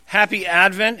Happy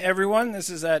Advent, everyone. This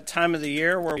is that time of the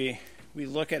year where we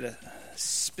look at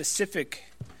specific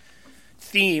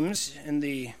themes in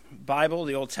the Bible,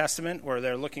 the Old Testament, where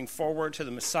they're looking forward to the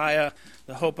Messiah,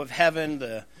 the hope of heaven,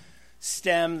 the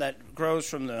stem that grows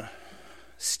from the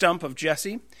stump of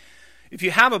Jesse. If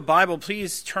you have a Bible,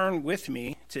 please turn with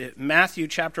me to Matthew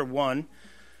chapter 1,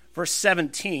 verse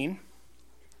 17.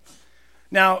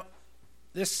 Now,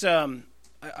 this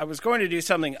I was going to do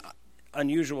something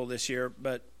unusual this year,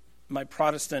 but my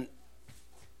Protestant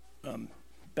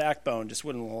backbone just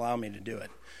wouldn't allow me to do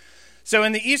it. So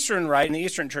in the Eastern Rite, in the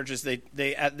Eastern churches,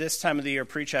 they at this time of the year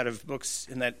preach out of books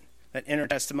in that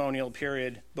intertestamental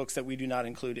period, books that we do not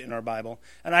include in our Bible.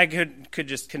 And I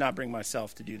could not bring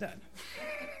myself to do that.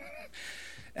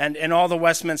 and all the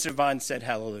Westminster divines said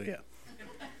hallelujah.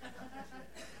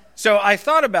 So I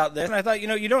thought about this, and I thought,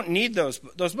 you don't need those.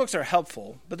 Those books are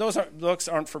helpful, but those books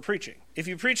aren't for preaching. If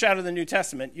you preach out of the New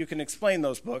Testament, you can explain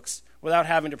those books without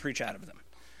having to preach out of them.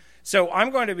 So I'm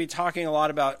going to be talking a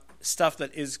lot about stuff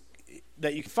that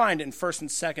you can find in 1st and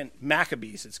 2nd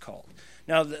Maccabees, it's called.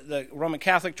 Now, the Roman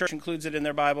Catholic Church includes it in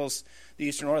their Bibles. The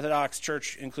Eastern Orthodox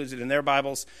Church includes it in their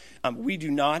Bibles. We do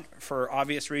not, for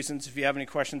obvious reasons. If you have any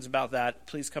questions about that,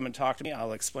 please come and talk to me.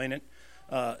 I'll explain it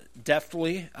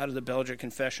deftly out of the Belgic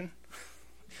Confession.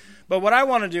 But what I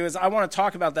want to do is I want to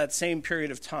talk about that same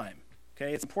period of time.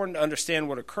 Okay, it's important to understand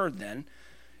what occurred then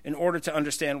in order to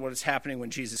understand what is happening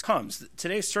when Jesus comes.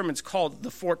 Today's sermon is called The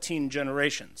 14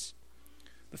 Generations.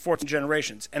 The 14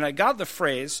 Generations. And I got the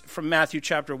phrase from Matthew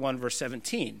chapter 1, verse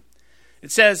 17.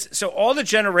 It says, so all the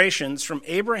generations from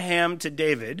Abraham to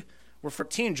David were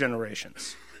 14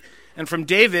 generations. And from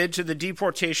David to the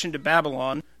deportation to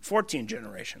Babylon, 14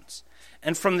 generations.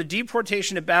 And from the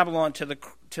deportation to Babylon to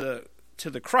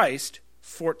the Christ,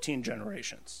 14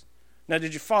 generations. Now,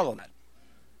 did you follow that?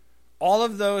 All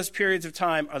of those periods of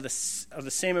time are the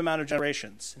same amount of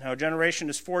generations. Now, a generation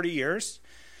is 40 years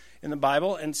in the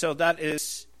Bible, and so that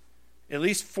is at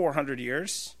least 400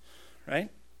 years, right?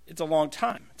 It's a long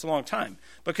time. It's a long time.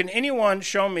 But can anyone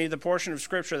show me the portion of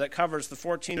Scripture that covers the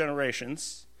 14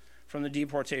 generations from the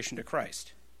deportation to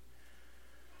Christ?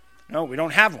 No, we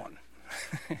don't have one.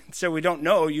 So we don't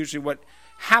know usually what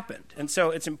happened. And so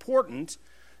it's important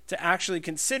to actually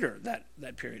consider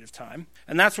that period of time.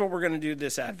 And that's what we're going to do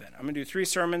this Advent. I'm going to do 3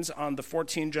 sermons on the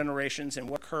 14 generations and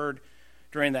what occurred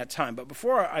during that time. But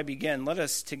before I begin, let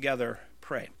us together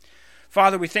pray.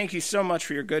 Father, we thank you so much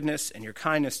for your goodness and your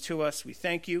kindness to us. We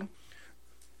thank you,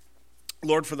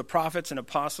 Lord, for the prophets and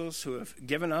apostles who have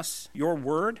given us your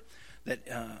word, that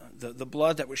the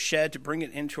blood that was shed to bring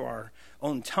it into our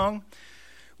own tongue.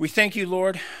 We thank you,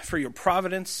 Lord, for your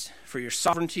providence, for your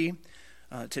sovereignty,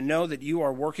 to know that you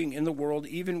are working in the world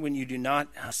even when you do not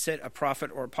set a prophet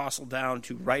or apostle down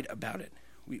to write about it.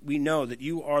 We know that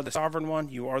you are the sovereign one,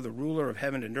 you are the ruler of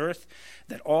heaven and earth,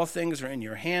 that all things are in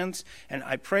your hands. And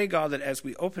I pray, God, that as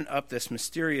we open up this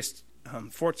mysterious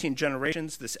 14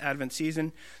 generations, this Advent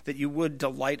season, that you would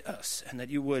delight us and that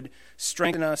you would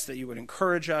strengthen us, that you would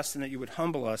encourage us, and that you would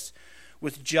humble us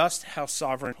with just how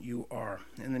sovereign you are.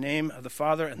 In the name of the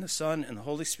Father, and the Son, and the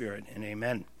Holy Spirit, and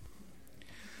amen.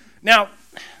 Now,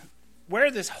 where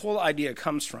this whole idea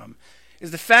comes from is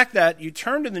the fact that you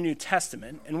turn to the New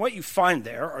Testament, and what you find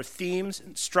there are themes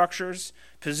and structures,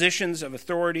 positions of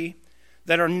authority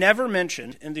that are never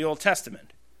mentioned in the Old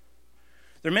Testament.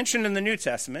 They're mentioned in the New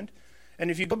Testament, and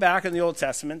if you go back in the Old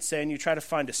Testament, say, and you try to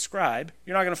find a scribe,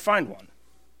 you're not going to find one.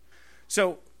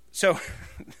 So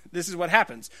this is what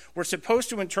happens. We're supposed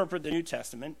to interpret the New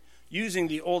Testament using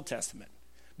the Old Testament.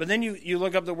 But then you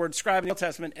look up the word scribe in the Old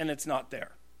Testament, and it's not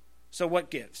there. So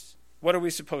what gives? What are we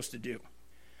supposed to do?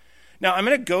 Now, I'm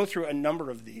going to go through a number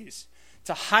of these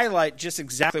to highlight just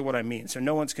exactly what I mean, so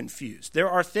no one's confused. There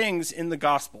are things in the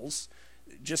Gospels,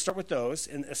 just start with those,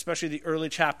 and especially the early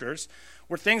chapters,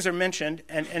 where things are mentioned,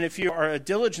 and if you are a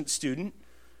diligent student,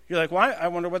 you're like, well, I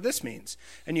wonder what this means.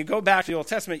 And you go back to the Old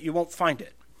Testament, you won't find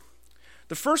it.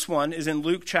 The first one is in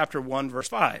Luke chapter 1, verse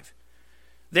 5.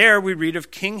 There we read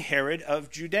of King Herod of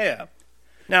Judea.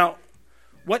 Now,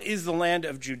 what is the land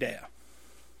of Judea?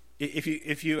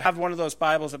 If you have one of those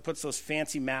Bibles that puts those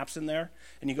fancy maps in there,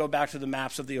 and you go back to the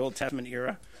maps of the Old Testament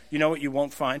era, you know what you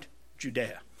won't find?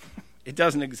 Judea. It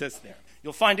doesn't exist there.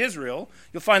 You'll find Israel,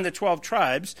 you'll find the 12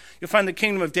 tribes, you'll find the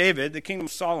kingdom of David, the kingdom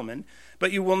of Solomon,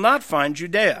 but you will not find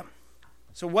Judea.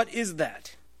 So what is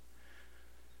that?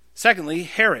 Secondly,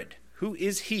 Herod. Who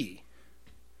is he?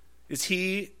 Is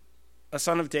he a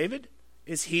son of David?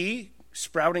 Is he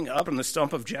sprouting up from the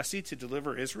stump of Jesse to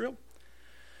deliver Israel?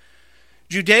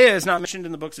 Judea is not mentioned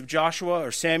in the books of Joshua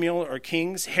or Samuel or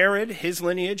Kings. Herod, his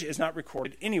lineage, is not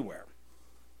recorded anywhere.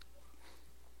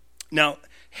 Now,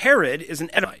 Herod is an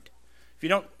Edomite.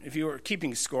 If you were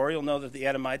keeping score, you'll know that the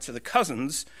Edomites are the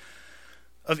cousins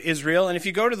of Israel. And if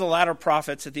you go to the latter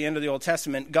prophets at the end of the Old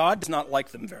Testament, God does not like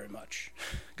them very much.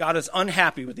 God is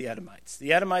unhappy with the Edomites.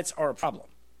 The Edomites are a problem.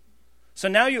 So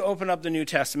now you open up the New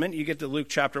Testament, you get to Luke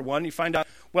chapter 1, you find out,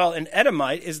 well, an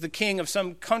Edomite is the king of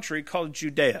some country called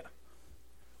Judea.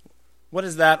 What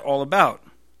is that all about?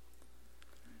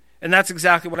 And that's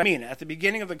exactly what I mean. At the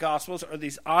beginning of the Gospels are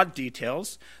these odd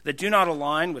details that do not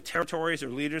align with territories or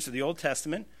leaders of the Old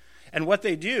Testament. And what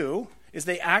they do is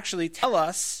they actually tell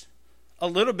us a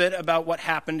little bit about what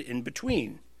happened in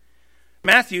between.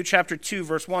 Matthew chapter 2,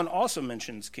 verse 1 also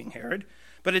mentions King Herod,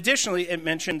 but additionally it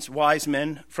mentions wise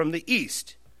men from the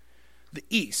east. The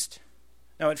east.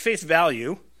 Now at face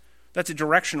value, that's a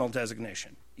directional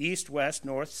designation. East, west,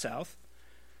 north, south.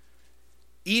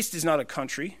 East is not a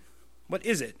country. What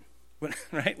is it?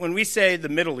 When we say the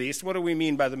Middle East, what do we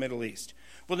mean by the Middle East?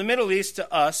 Well, the Middle East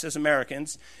to us as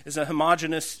Americans is a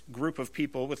homogenous group of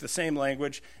people with the same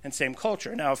language and same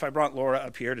culture. Now, if I brought Laura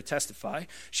up here to testify,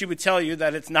 she would tell you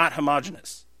that it's not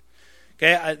homogenous.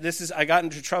 Okay, I got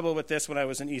into trouble with this when I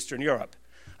was in Eastern Europe.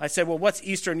 I said, well, what's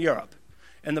Eastern Europe?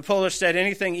 And the Polish said,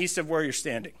 anything east of where you're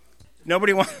standing.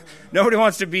 Nobody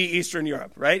wants to be Eastern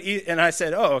Europe, right? And I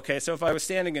said, oh, okay, so if I was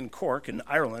standing in Cork in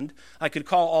Ireland, I could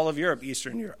call all of Europe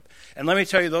Eastern Europe. And let me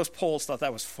tell you, those Poles thought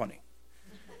that was funny.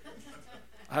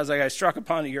 I was like, I struck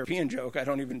upon a European joke I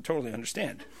don't even totally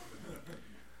understand.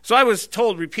 So I was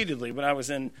told repeatedly when I was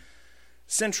in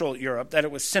Central Europe that it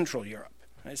was Central Europe.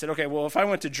 And I said, okay, well, if I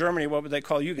went to Germany, what would they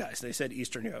call you guys? They said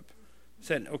Eastern Europe. I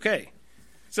said, okay.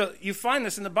 So you find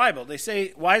this in the Bible. They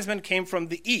say wise men came from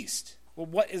the east. Well,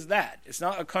 what is that? It's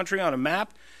not a country on a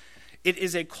map. It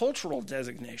is a cultural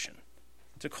designation.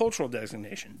 It's a cultural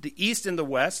designation. The East and the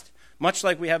West, much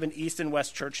like we have an East and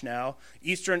West church now,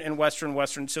 Eastern and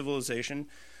Western civilization,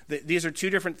 these are two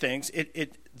different things.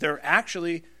 They're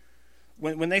actually,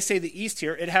 when they say the East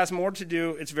here, it has more to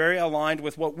do, it's very aligned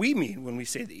with what we mean when we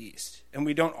say the East. And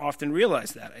we don't often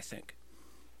realize that, I think.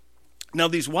 Now,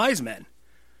 these wise men,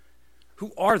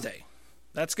 who are they?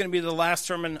 That's going to be the last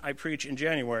sermon I preach in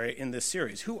January in this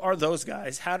series. Who are those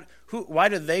guys? Why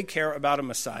do they care about a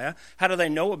Messiah? How do they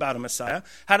know about a Messiah?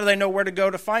 How do they know where to go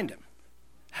to find him?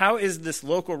 How is this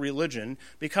local religion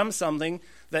become something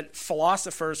that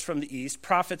philosophers from the East,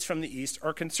 prophets from the East,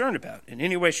 are concerned about in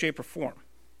any way, shape, or form?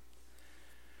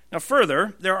 Now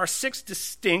further, there are 6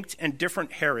 distinct and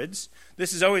different Herods.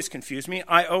 This has always confused me.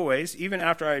 I always, even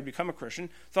after I had become a Christian,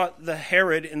 thought the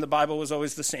Herod in the Bible was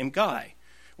always the same guy.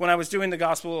 When I was doing the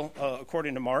Gospel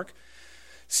According to Mark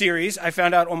series, I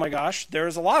found out, oh my gosh,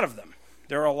 there's a lot of them.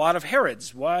 There are a lot of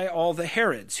Herods. Why all the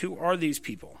Herods? Who are these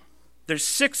people? There's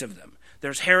 6 of them.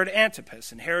 There's Herod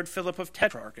Antipas and Herod Philip of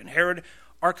Tetrarch and Herod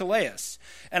Archelaus.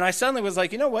 And I suddenly was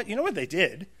like, you know what? You know what they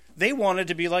did? They wanted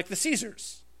to be like the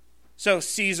Caesars. So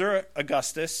Caesar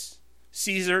Augustus,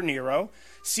 Caesar Nero.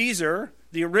 Caesar,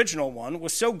 the original one,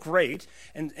 was so great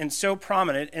and so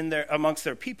prominent amongst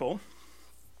their people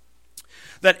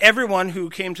that everyone who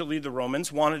came to lead the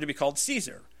Romans wanted to be called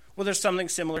Caesar. Well, there's something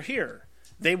similar here.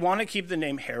 They want to keep the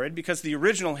name Herod because the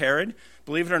original Herod,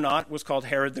 believe it or not, was called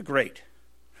Herod the Great.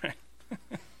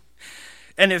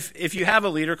 And if you have a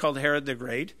leader called Herod the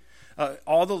Great,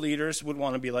 all the leaders would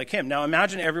want to be like him. Now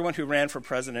imagine everyone who ran for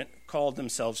president called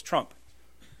themselves Trump.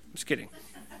 I'm just kidding.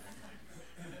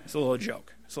 It's a little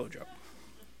joke.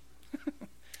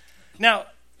 Now,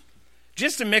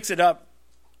 just to mix it up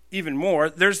even more,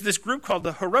 there's this group called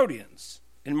the Herodians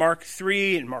in Mark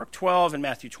 3 and Mark 12 and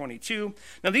Matthew 22.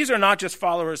 Now, these are not just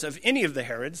followers of any of the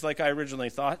Herods, like I originally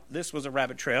thought. This was a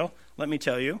rabbit trail, let me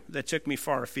tell you, that took me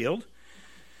far afield.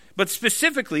 But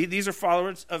specifically, these are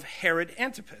followers of Herod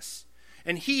Antipas.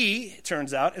 And he, it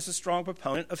turns out, is a strong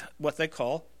proponent of what they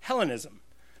call Hellenism.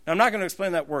 Now, I'm not going to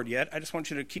explain that word yet. I just want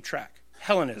you to keep track.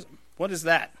 Hellenism. What is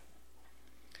that?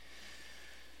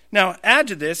 Now, add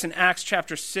to this in Acts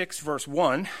chapter 6, verse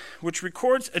 1, which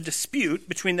records a dispute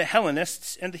between the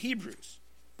Hellenists and the Hebrews.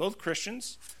 Both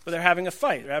Christians, but they're having a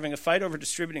fight. They're having a fight over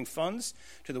distributing funds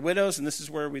to the widows, and this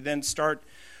is where we then start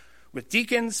with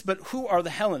deacons. But who are the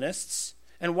Hellenists,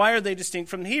 and why are they distinct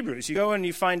from the Hebrews? You go and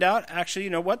you find out, actually, you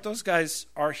know what? Those guys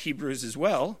are Hebrews as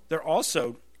well. They're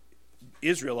also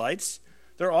Israelites.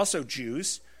 They're also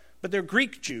Jews, but they're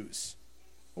Greek Jews.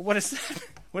 Well, what is that?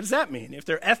 What does that mean? If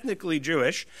they're ethnically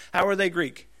Jewish, how are they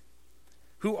Greek?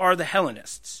 Who are the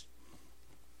Hellenists?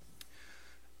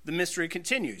 The mystery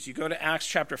continues. You go to Acts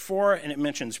chapter 4, and it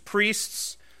mentions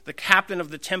priests, the captain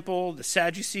of the temple, the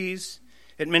Sadducees.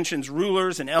 It mentions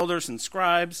rulers and elders and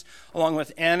scribes, along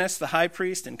with Annas, the high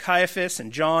priest, and Caiaphas,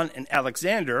 and John, and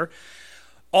Alexander,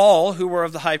 all who were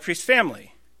of the high priest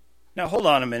family. Now, hold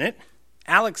on a minute.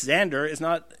 Alexander is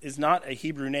not a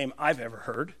Hebrew name I've ever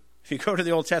heard. If you go to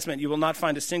the Old Testament, you will not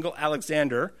find a single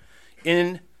Alexander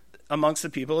in amongst the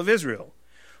people of Israel.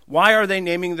 Why are they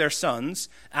naming their sons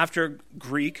after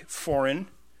Greek, foreign,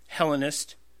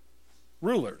 Hellenist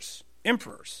rulers,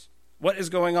 emperors? What is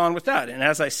going on with that? And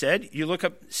as I said, you look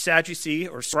up Sadducee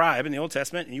or scribe in the Old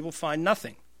Testament, and you will find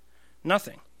nothing.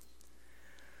 Nothing.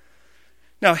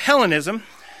 Now, Hellenism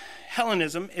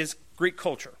is Greek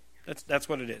culture. That's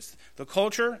what it is. The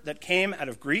culture that came out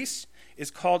of Greece is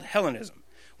called Hellenism.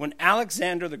 When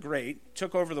Alexander the Great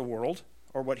took over the world,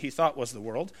 or what he thought was the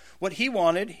world, what he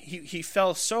wanted, he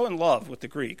fell so in love with the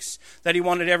Greeks that he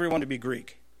wanted everyone to be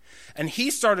Greek. And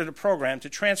he started a program to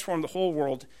transform the whole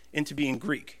world into being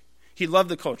Greek. He loved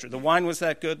the culture. The wine was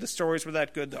that good, the stories were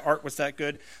that good, the art was that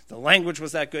good, the language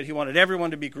was that good. He wanted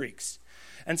everyone to be Greeks.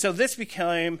 And so this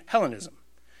became Hellenism.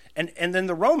 And then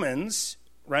the Romans,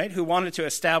 right, who wanted to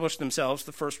establish themselves,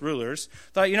 the first rulers,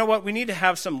 thought, you know what, we need to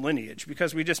have some lineage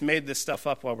because we just made this stuff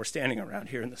up while we're standing around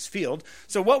here in this field.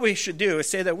 So what we should do is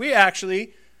say that we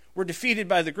actually were defeated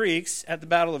by the Greeks at the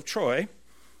Battle of Troy,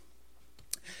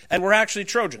 and we're actually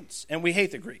Trojans, and we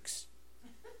hate the Greeks.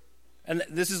 And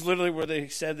this is literally where they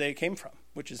said they came from,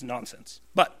 which is nonsense.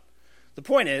 But the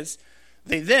point is,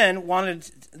 they then wanted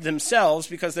themselves,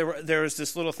 because there was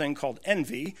this little thing called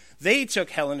envy, they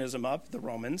took Hellenism up, the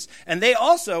Romans, and they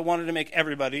also wanted to make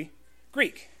everybody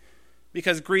Greek.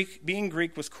 Because being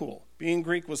Greek was cool. Being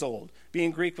Greek was old.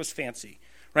 Being Greek was fancy.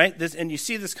 Right? And you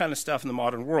see this kind of stuff in the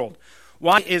modern world.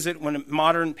 Why is it when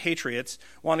modern patriots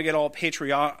want to get all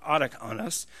patriotic on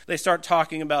us, they start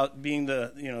talking about being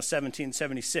the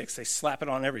 1776, they slap it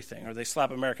on everything, or they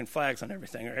slap American flags on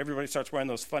everything, or everybody starts wearing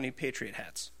those funny patriot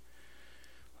hats.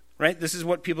 Right? This is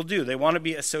what people do. They want to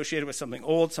be associated with something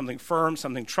old, something firm,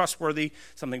 something trustworthy,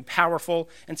 something powerful.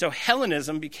 And so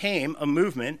Hellenism became a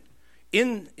movement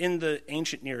in the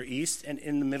ancient Near East and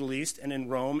in the Middle East and in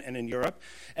Rome and in Europe.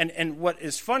 And what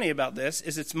is funny about this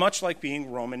is it's much like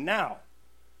being Roman now.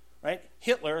 Right?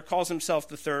 Hitler calls himself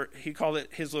he called it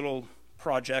his little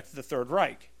project, the Third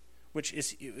Reich, which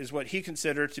is what he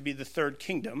considered to be the Third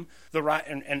Kingdom.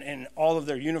 And all of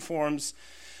their uniforms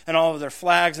and all of their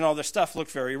flags and all their stuff looked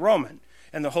very Roman.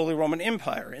 And the Holy Roman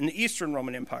Empire, and the Eastern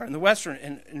Roman Empire, and the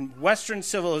Western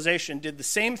civilization did the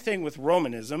same thing with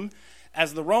Romanism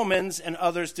as the Romans and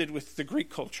others did with the Greek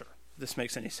culture, if this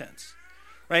makes any sense.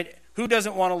 Right? Who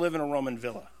doesn't want to live in a Roman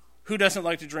villa? Who doesn't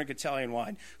like to drink Italian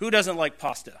wine? Who doesn't like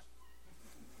pasta?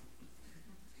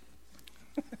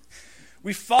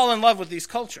 We fall in love with these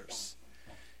cultures.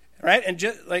 Right? And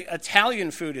just like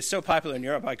Italian food is so popular in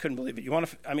Europe, I couldn't believe it.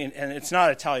 And it's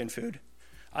not Italian food.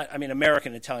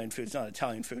 American Italian food is not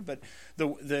Italian food, but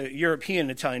the European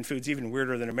Italian food is even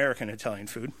weirder than American Italian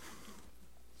food.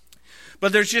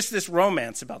 But there's just this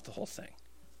romance about the whole thing.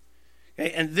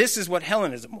 Okay? And this is what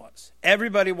Hellenism was.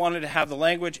 Everybody wanted to have the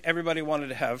language. Everybody wanted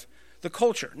to have the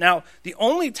culture. Now, the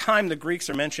only time the Greeks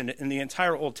are mentioned in the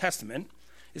entire Old Testament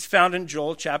is found in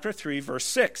Joel chapter 3, verse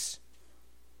 6.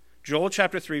 Joel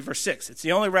chapter 3, verse 6. It's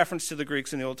the only reference to the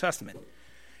Greeks in the Old Testament.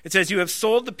 It says, "You have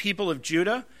sold the people of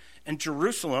Judah and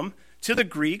Jerusalem to the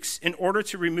Greeks in order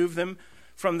to remove them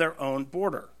from their own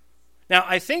border." Now,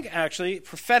 I think actually,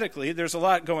 prophetically, there's a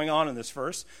lot going on in this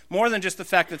verse, more than just the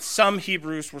fact that some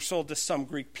Hebrews were sold to some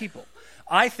Greek people.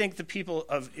 I think the people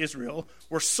of Israel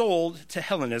were sold to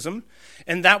Hellenism,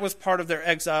 and that was part of their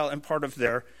exile and part of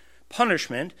their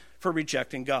punishment for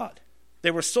rejecting God.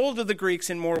 They were sold to the Greeks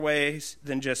in more ways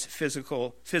than just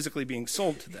physically being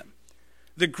sold to them.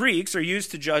 The Greeks are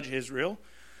used to judge Israel,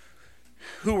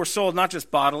 who were sold not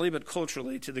just bodily but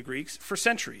culturally to the Greeks for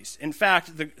centuries. In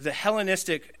fact, the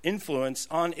Hellenistic influence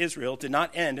on Israel did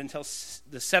not end until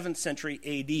the 7th century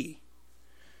AD,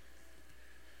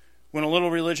 when a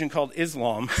little religion called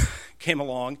Islam came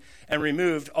along and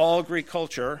removed all Greek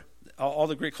culture, all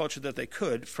the Greek culture that they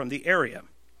could from the area.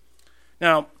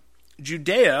 Now,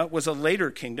 Judea was a later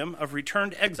kingdom of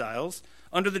returned exiles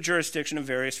under the jurisdiction of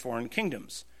various foreign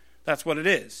kingdoms. That's what it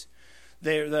is.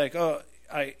 They're like,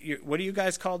 what are you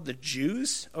guys called? The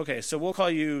Jews? Okay, so we'll call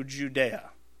you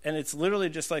Judea. And it's literally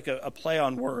just like a play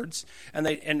on words.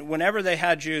 And whenever they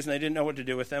had Jews and they didn't know what to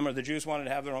do with them, or the Jews wanted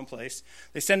to have their own place,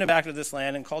 they sent them back to this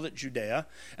land and called it Judea.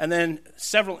 And then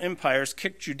several empires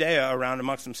kicked Judea around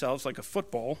amongst themselves like a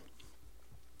football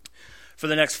for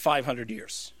the next 500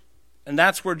 years. And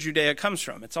that's where Judea comes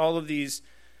from. It's all of these,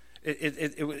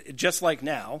 just like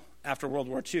now, after World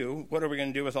War II, what are we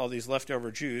going to do with all these leftover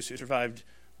Jews who survived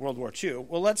World War II?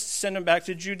 Well, let's send them back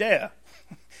to Judea.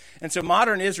 And so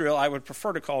modern Israel, I would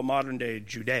prefer to call modern-day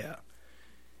Judea.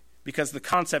 because the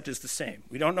concept is the same.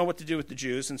 We don't know what to do with the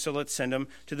Jews, and so let's send them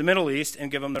to the Middle East and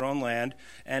give them their own land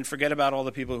and forget about all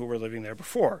the people who were living there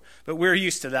before. But we're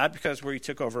used to that because we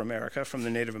took over America from the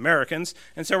Native Americans,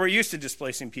 and so we're used to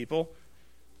displacing people.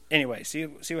 Anyway, see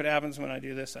what happens when I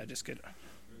do this? I just get...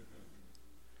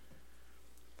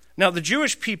 Now, the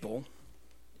Jewish people,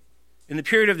 in the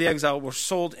period of the exile, were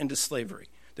sold into slavery.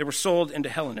 They were sold into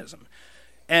Hellenism.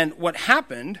 And what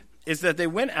happened is that they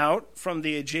went out from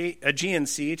the Aegean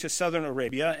Sea to southern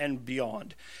Arabia and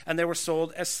beyond, and they were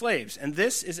sold as slaves. And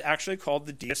this is actually called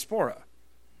the diaspora.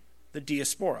 The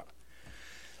diaspora.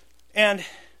 And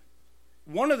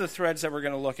one of the threads that we're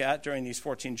going to look at during these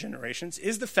 14 generations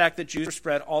is the fact that Jews were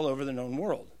spread all over the known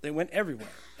world. They went everywhere.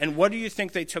 And what do you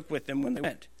think they took with them when they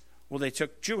went? Well, they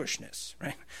took Jewishness,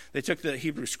 right? They took the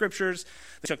Hebrew scriptures,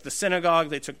 they took the synagogue,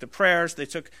 they took the prayers, they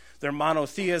took their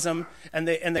monotheism, and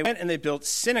they went and they built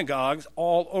synagogues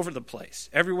all over the place.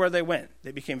 Everywhere they went,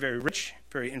 they became very rich,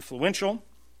 very influential.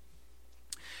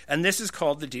 And this is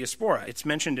called the diaspora. It's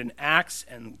mentioned in Acts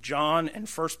and John and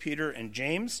 1 Peter and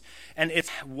James. And it's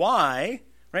why,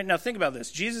 right now think about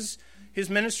this. Jesus, his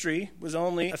ministry was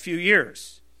only a few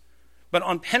years. But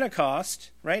on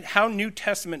Pentecost, right, how New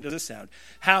Testament does this sound?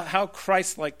 How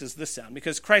Christ-like does this sound?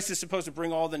 Because Christ is supposed to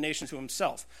bring all the nations to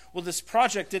himself. Well, this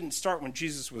project didn't start when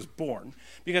Jesus was born,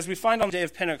 because we find on the day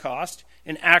of Pentecost,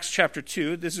 in Acts chapter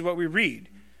 2, this is what we read.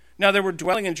 Now there were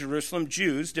dwelling in Jerusalem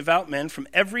Jews, devout men from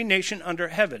every nation under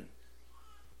heaven.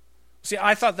 See,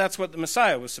 I thought that's what the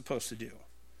Messiah was supposed to do.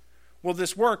 Well,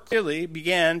 this work clearly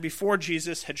began before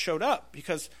Jesus had showed up,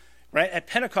 because right at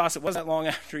Pentecost, it wasn't that long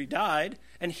after he died.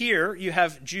 And here you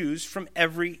have Jews from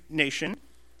every nation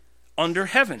under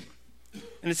heaven.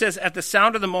 And it says, at the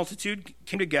sound of the multitude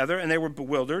came together, and they were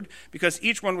bewildered, because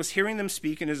each one was hearing them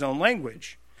speak in his own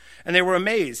language. And they were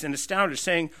amazed and astounded,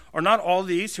 saying, are not all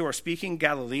these who are speaking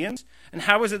Galileans? And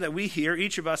how is it that we hear,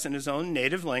 each of us in his own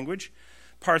native language,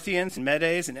 Parthians and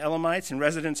Medes and Elamites and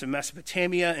residents of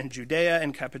Mesopotamia and Judea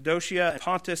and Cappadocia and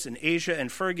Pontus and Asia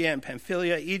and Phrygia and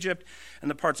Pamphylia, Egypt, and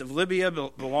the parts of Libya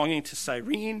belonging to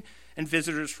Cyrene, and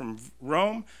visitors from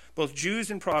Rome, both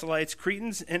Jews and proselytes,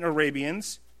 Cretans and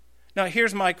Arabians. Now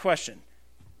here's my question.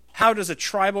 How does a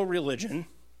tribal religion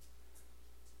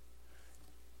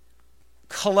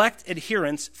collect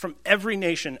adherents from every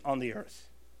nation on the earth?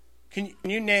 Can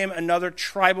you name another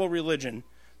tribal religion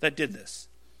that did this?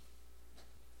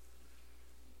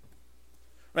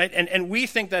 Right? And we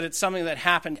think that it's something that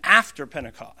happened after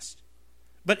Pentecost.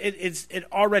 But it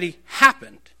already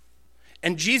happened.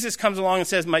 And Jesus comes along and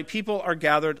says, my people are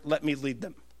gathered, let me lead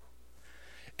them.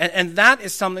 And that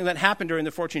is something that happened during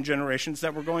the 14 generations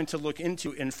that we're going to look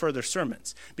into in further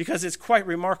sermons. Because it's quite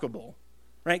remarkable.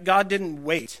 Right? God didn't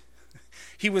wait.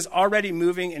 He was already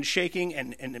moving and shaking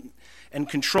and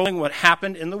controlling what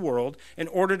happened in the world in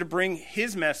order to bring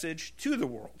his message to the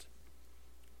world.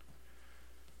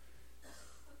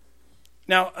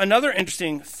 Now, another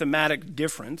interesting thematic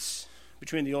difference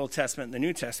between the Old Testament and the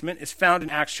New Testament is found in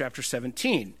Acts chapter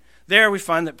 17. There we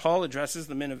find that Paul addresses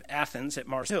the men of Athens at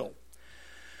Mars Hill.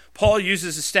 Paul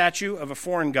uses a statue of a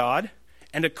foreign god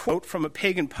and a quote from a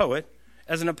pagan poet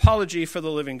as an apology for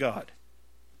the living God.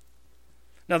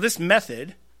 Now, this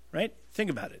method, right, think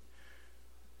about it.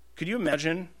 Could you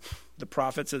imagine the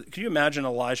prophets, could you imagine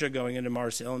Elijah going into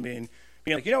Mars Hill and being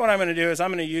like, you know what I'm going to do is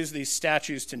I'm going to use these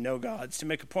statues to know gods, to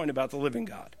make a point about the living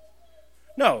God.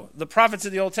 No, the prophets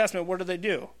of the Old Testament, what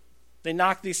do? They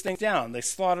knock these things down. They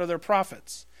slaughter their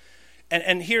prophets.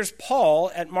 And here's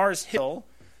Paul at Mars Hill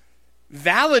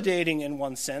validating, in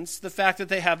one sense, the fact that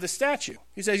they have the statue.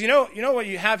 He says, you know what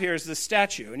you have here is this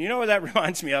statue. And you know what that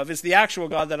reminds me of is the actual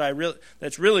God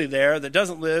that's really there, that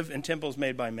doesn't live in temples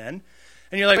made by men.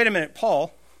 And you're like, wait a minute,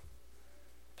 Paul,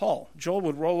 Joel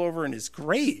would roll over in his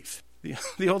grave.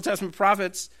 The Old Testament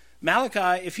prophets,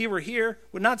 Malachi, if he were here,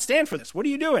 would not stand for this. What are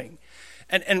you doing?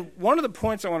 And one of the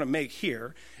points I want to make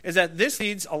here is that this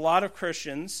leads a lot of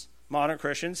Christians, modern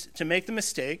Christians, to make the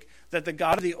mistake that the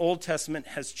God of the Old Testament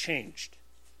has changed.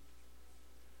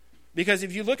 Because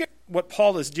if you look at what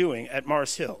Paul is doing at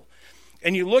Mars Hill,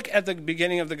 and you look at the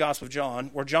beginning of the Gospel of John,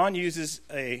 where John uses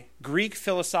a Greek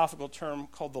philosophical term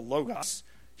called the logos,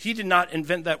 he did not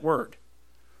invent that word.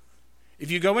 If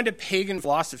you go into pagan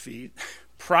philosophy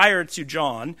prior to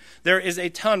John, there is a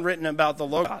ton written about the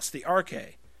logos, the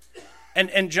arche.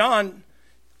 And John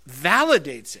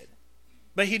validates it.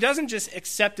 But he doesn't just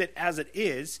accept it as it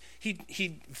is.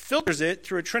 He filters it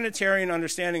through a Trinitarian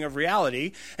understanding of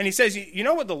reality. And he says, you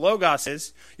know what the logos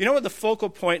is? You know what the focal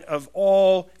point of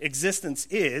all existence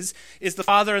is the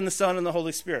Father and the Son and the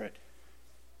Holy Spirit.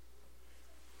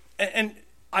 And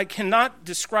I cannot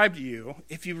describe to you,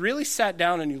 if you really sat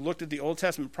down and you looked at the Old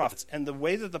Testament prophets and the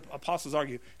way that the apostles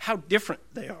argue, how different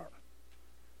they are.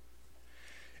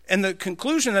 And the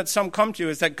conclusion that some come to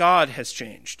is that God has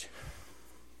changed.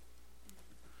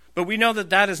 But we know that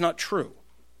that is not true.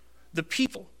 The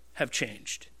people have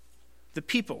changed. The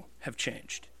people have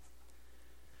changed.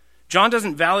 John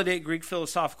doesn't validate Greek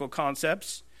philosophical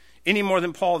concepts any more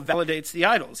than Paul validates the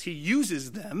idols. He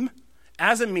uses them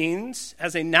as a means,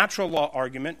 as a natural law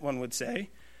argument, one would say,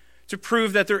 to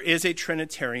prove that there is a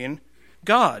Trinitarian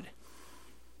God.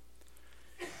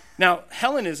 Now,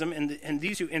 Hellenism in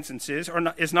these two instances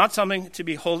is not something to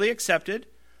be wholly accepted,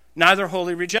 neither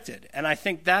wholly rejected. And I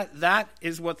think that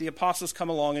is what the apostles come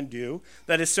along and do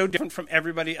that is so different from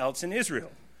everybody else in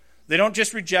Israel. They don't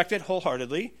just reject it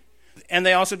wholeheartedly, and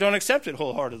they also don't accept it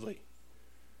wholeheartedly.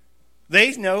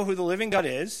 They know who the living God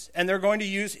is, and they're going to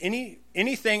use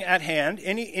anything at hand,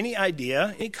 any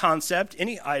idea, any concept,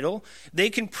 any idol. They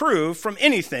can prove from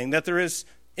anything that there is,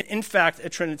 in fact, a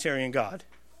Trinitarian God.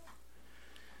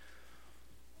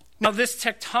 Now, this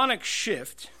tectonic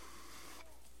shift,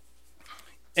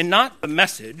 and not the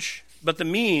message, but the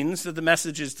means that the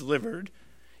message is delivered,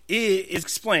 is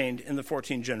explained in the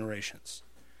 14 generations.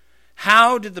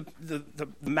 How did the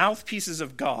mouthpieces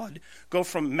of God go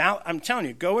from, I'm telling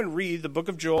you, go and read the book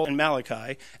of Joel and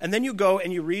Malachi, and then you go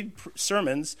and you read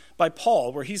sermons by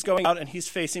Paul where he's going out and he's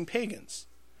facing pagans.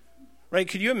 Right?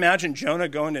 Could you imagine Jonah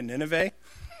going to Nineveh?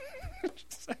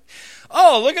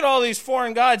 Oh, look at all these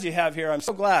foreign gods you have here. I'm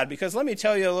so glad, because let me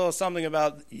tell you a little something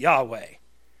about Yahweh.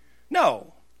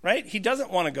 No, right? He doesn't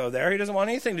want to go there. He doesn't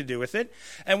want anything to do with it.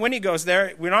 And when he goes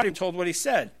there, we're not even told what he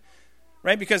said.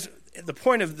 Right? Because the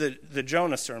point of the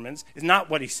Jonah sermons is not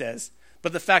what he says,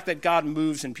 but the fact that God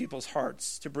moves in people's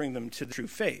hearts to bring them to the true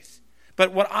faith.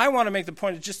 But what I want to make the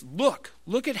point is just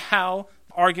look at how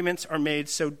arguments are made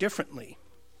so differently.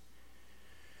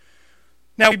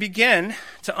 Now we begin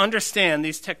to understand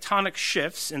these tectonic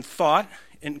shifts in thought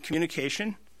and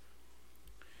communication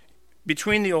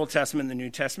between the Old Testament and the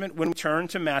New Testament when we turn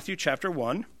to Matthew chapter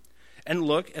 1 and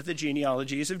look at the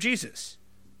genealogies of Jesus.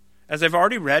 As I've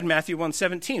already read, Matthew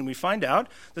 1:17, we find out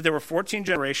that there were 14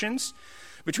 generations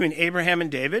between Abraham and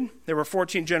David. There were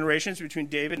 14 generations between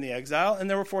David and the exile, and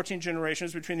there were 14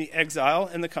 generations between the exile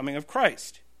and the coming of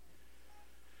Christ.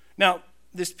 Now,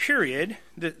 this period,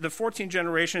 the 14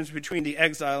 generations between the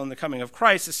exile and the coming of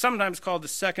Christ, is sometimes called the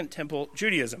Second Temple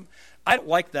Judaism. I don't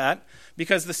like that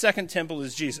because the Second Temple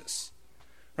is Jesus.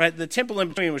 Right? The temple in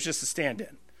between was just a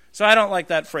stand-in. So I don't like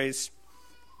that phrase.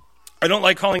 I don't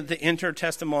like calling it the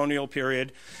intertestamental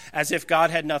period, as if God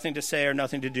had nothing to say or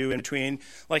nothing to do in between,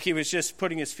 like he was just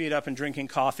putting his feet up and drinking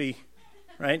coffee,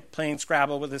 right, playing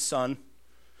Scrabble with his son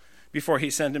before he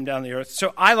sent him down the earth.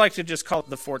 So I like to just call it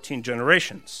the 14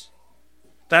 generations.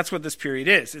 That's what this period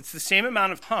is. It's the same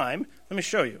amount of time. Let me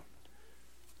show you.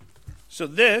 So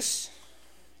this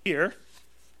here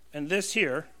and this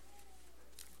here,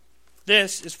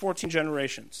 this is 14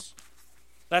 generations.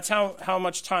 That's how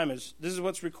much time is. This is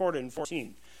what's recorded in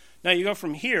 14. Now you go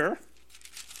from here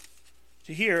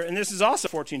to here, and this is also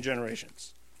 14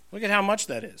 generations. Look at how much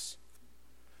that is.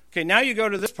 Okay, now you go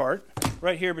to this part,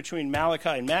 right here between Malachi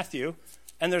and Matthew,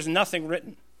 and there's nothing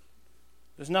written.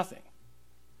 There's nothing.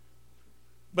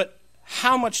 But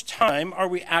how much time are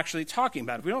we actually talking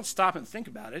about? If we don't stop and think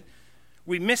about it,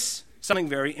 we miss something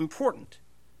very important.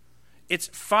 It's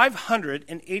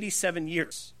 587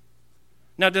 years.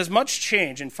 Now, does much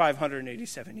change in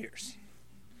 587 years?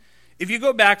 If you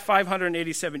go back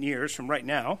 587 years from right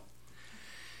now,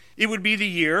 it would be the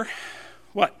year,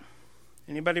 what?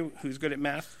 Anybody who's good at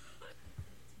math?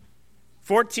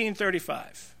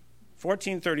 1435.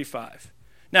 1435.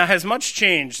 Now, has much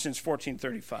changed since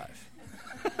 1435?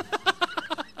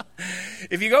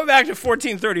 If you go back to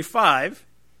 1435,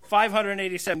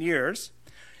 587 years,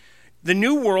 the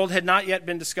New World had not yet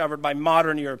been discovered by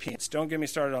modern Europeans. Don't get me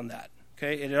started on that.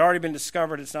 Okay, it had already been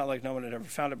discovered. It's not like no one had ever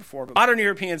found it before. But modern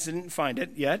Europeans didn't find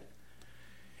it yet.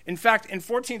 In fact, in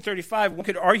 1435, one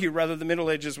could argue rather the Middle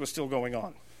Ages was still going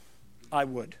on. I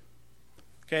would.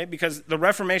 Okay, because the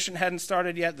Reformation hadn't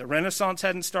started yet. The Renaissance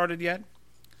hadn't started yet.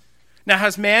 Now,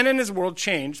 has man and his world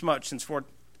changed much since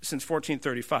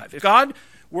 1435? If God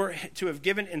were to have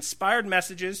given inspired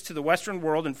messages to the Western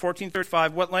world in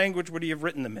 1435, what language would he have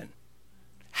written them in?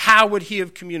 How would he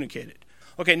have communicated?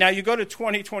 Okay, now you go to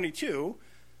 2022,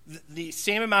 the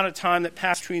same amount of time that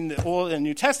passed between the Old and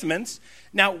New Testaments.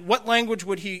 Now, what language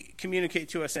would he communicate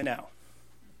to us in now?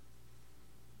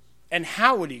 And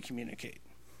how would he communicate?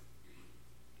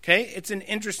 Okay, it's an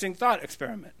interesting thought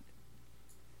experiment.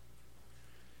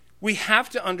 We have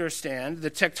to understand the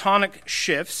tectonic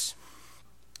shifts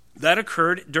That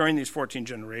occurred during these 14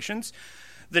 generations.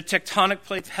 The tectonic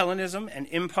plates of Hellenism and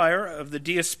empire, of the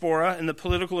diaspora and the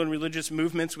political and religious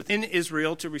movements within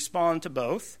Israel to respond to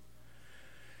both.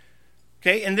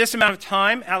 Okay, in this amount of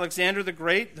time, Alexander the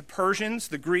Great, the Persians,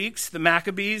 the Greeks, the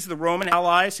Maccabees, the Roman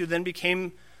allies, who then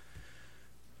became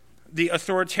the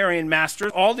authoritarian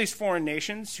masters, all these foreign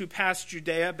nations who passed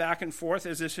Judea back and forth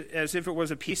as if it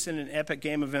was a piece in an epic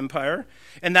game of empire.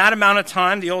 In that amount of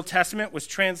time, the Old Testament was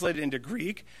translated into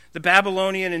Greek. The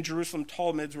Babylonian and Jerusalem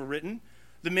Talmuds were written.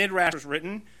 The Midrash was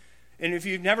written. And if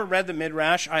you've never read the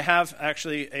Midrash, I have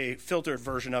actually a filtered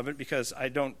version of it because I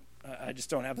just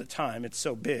don't have the time. It's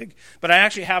so big. But I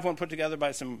actually have one put together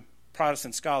by some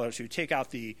Protestant scholars who take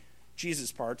out the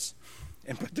Jesus parts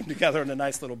and put them together in a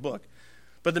nice little book.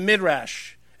 But the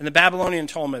Midrash and the Babylonian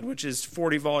Talmud, which is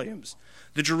 40 volumes,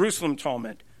 the Jerusalem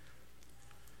Talmud,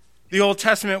 the Old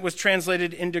Testament was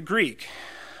translated into Greek.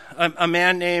 A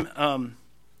man named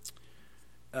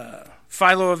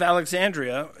Philo of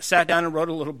Alexandria sat down and wrote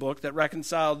a little book that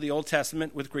reconciled the Old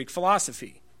Testament with Greek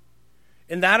philosophy.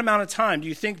 In that amount of time, do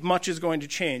you think much is going to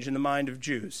change in the mind of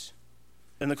Jews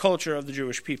and the culture of the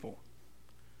Jewish people?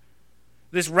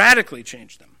 This radically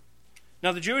changed them.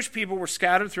 Now, the Jewish people were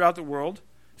scattered throughout the world,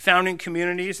 founding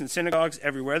communities and synagogues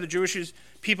everywhere. The Jewish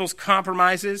people's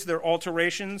compromises, their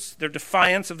alterations, their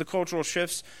defiance of the cultural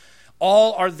shifts,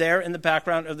 all are there in the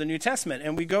background of the New Testament.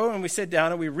 And we go and we sit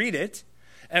down and we read it,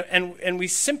 and we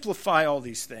simplify all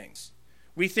these things.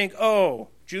 We think, oh,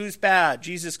 Jews bad,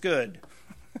 Jesus good.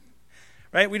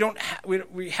 Right?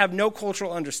 We have no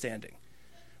cultural understanding.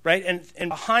 Right? And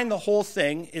behind the whole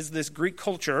thing is this Greek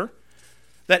culture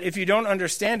that if you don't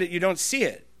understand it, you don't see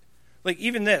it. Like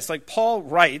even this, like Paul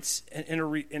writes in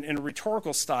a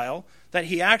rhetorical style that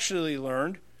he actually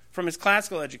learned from his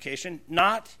classical education,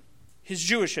 not his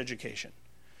Jewish education.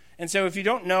 And so if you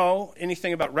don't know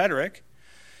anything about rhetoric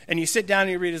and you sit down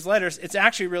and you read his letters, it's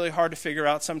actually really hard to figure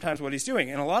out sometimes what he's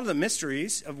doing. And a lot of the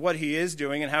mysteries of what he is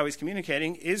doing and how he's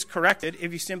communicating is corrected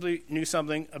if you simply knew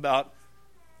something about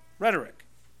rhetoric.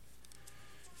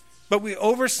 But we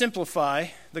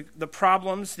oversimplify the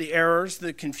problems, the errors,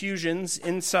 the confusions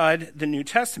inside the New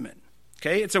Testament.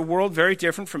 Okay, it's a world very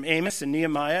different from Amos and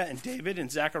Nehemiah and David and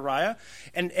Zechariah.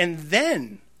 And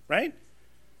then, right,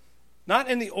 not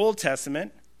in the Old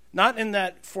Testament, not in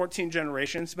that 14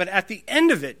 generations, but at the end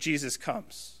of it, Jesus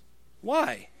comes.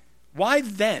 Why? Why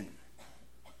then?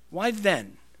 Why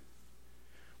then?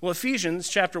 Well, Ephesians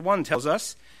chapter 1 tells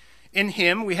us, in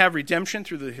him we have redemption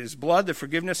through his blood, the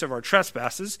forgiveness of our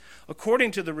trespasses,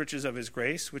 according to the riches of his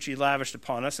grace, which he lavished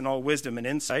upon us in all wisdom and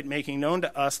insight, making known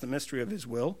to us the mystery of his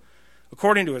will,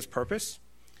 according to his purpose,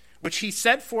 which he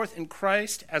set forth in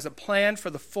Christ as a plan for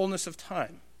the fullness of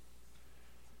time,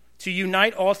 to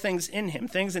unite all things in him,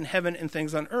 things in heaven and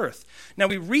things on earth. Now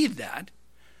we read that,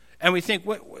 and we think,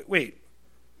 wait,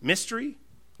 mystery?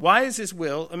 Why is his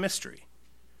will a mystery?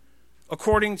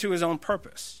 According to his own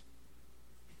purpose.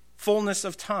 Fullness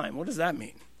of time. What does that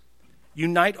mean?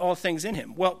 Unite all things in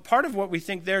him. Well, part of what we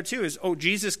think there too is,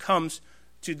 Jesus comes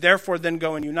to therefore then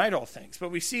go and unite all things. But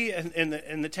we see in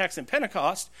the text in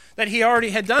Pentecost that he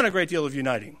already had done a great deal of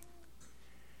uniting.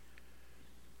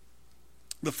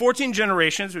 The 14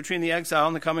 generations between the exile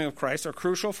and the coming of Christ are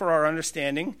crucial for our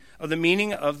understanding of the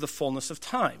meaning of the fullness of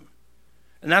time.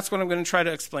 And that's what I'm going to try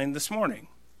to explain this morning.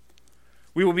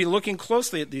 We will be looking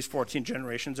closely at these 14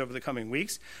 generations over the coming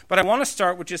weeks, but I want to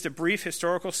start with just a brief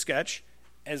historical sketch,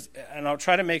 and I'll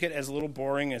try to make it as little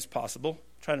boring as possible,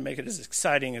 try to make it as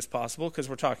exciting as possible, because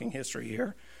we're talking history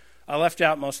here. I left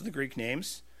out most of the Greek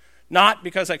names, not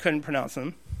because I couldn't pronounce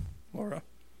them, Laura,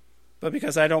 but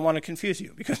because I don't want to confuse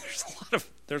you, because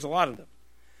there's a lot of them.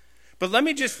 But let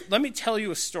me tell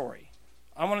you a story.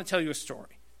 I want to tell you a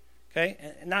story,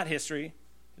 okay? And not history.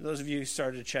 Those of you who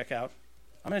started to check out.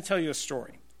 I'm going to tell you a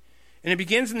story. And it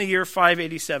begins in the year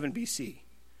 587 BC.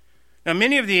 Now,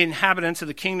 many of the inhabitants of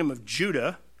the kingdom of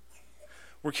Judah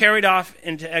were carried off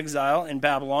into exile in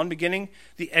Babylon, beginning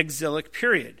the exilic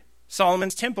period.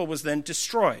 Solomon's temple was then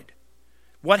destroyed.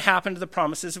 What happened to the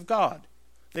promises of God?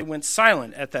 They went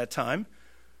silent at that time.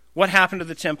 What happened to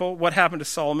the temple? What happened to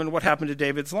Solomon? What happened to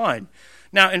David's line?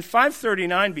 Now, in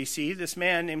 539 BC, this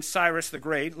man named Cyrus the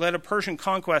Great led a Persian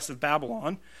conquest of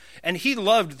Babylon, and he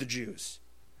loved the Jews.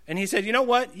 And he said, you know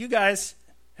what? You guys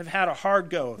have had a hard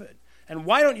go of it. And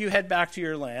why don't you head back to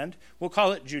your land? We'll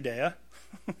call it Judea.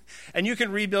 And you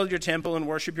can rebuild your temple and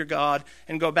worship your God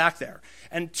and go back there.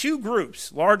 And two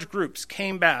groups, large groups,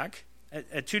 came back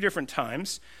at two different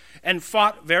times and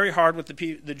fought very hard with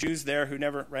the Jews there who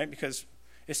never, right? Because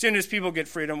as soon as people get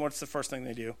freedom, what's the first thing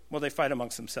they do? Well, they fight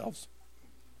amongst themselves.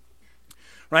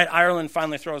 right? Ireland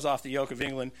finally throws off the yoke of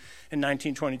England in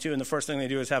 1922, and the first thing they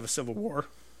do is have a civil war.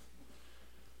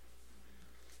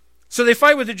 So they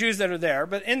fight with the Jews that are there,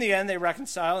 but in the end they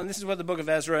reconcile, and this is what the book of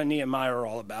Ezra and Nehemiah are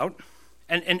all about.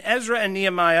 And Ezra and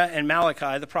Nehemiah and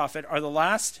Malachi, the prophet, are the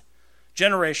last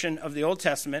generation of the Old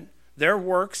Testament. Their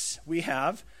works we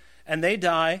have, and they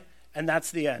die, and that's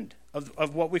the end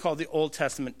of what we call the Old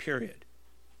Testament period.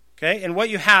 Okay? And what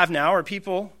you have now are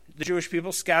people, the Jewish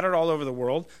people, scattered all over the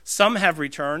world. Some have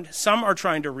returned. Some are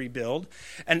trying to rebuild.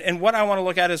 And what I want to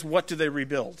look at is, what do they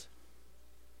rebuild?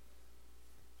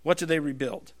 What do they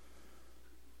rebuild?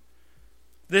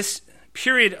 This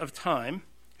period of time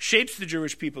shapes the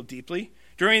Jewish people deeply.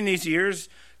 During these years,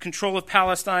 control of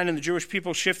Palestine and the Jewish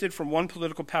people shifted from one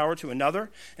political power to another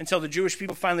until the Jewish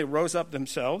people finally rose up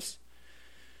themselves.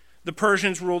 The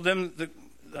Persians ruled them.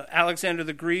 Alexander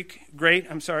the Great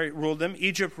ruled them.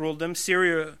 Egypt ruled them.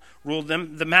 Syria ruled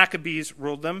them. The Maccabees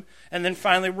ruled them. And then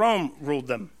finally Rome ruled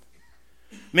them.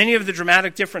 Many of the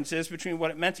dramatic differences between what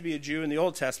it meant to be a Jew in the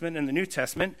Old Testament and the New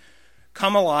Testament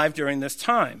come alive during this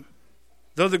time.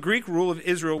 Though the Greek rule of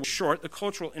Israel was short, the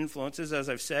cultural influences, as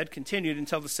I've said, continued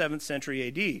until the 7th century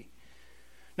A.D.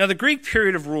 Now, the Greek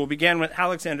period of rule began with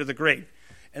Alexander the Great,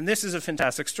 and this is a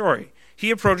fantastic story.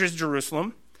 He approaches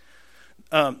Jerusalem.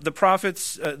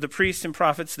 The priests and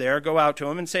prophets there go out to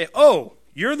him and say, "Oh,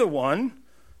 you're the one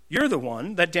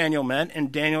that Daniel met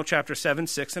in Daniel chapter 7,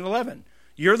 6, and 11.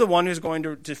 You're the one who's going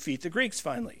to defeat the Greeks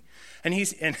finally."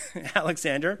 And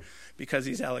Alexander, because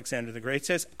he's Alexander the Great,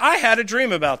 says, "I had a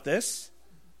dream about this.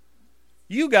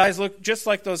 You guys look just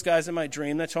like those guys in my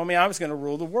dream that told me I was going to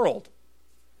rule the world."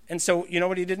 And so, you know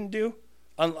what he didn't do?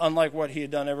 Unlike what he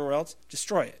had done everywhere else,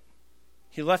 destroy it.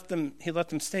 He let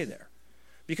them stay there.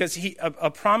 Because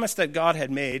a promise that God had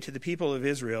made to the people of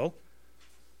Israel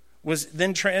was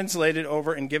then translated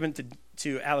over and given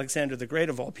to Alexander the Great,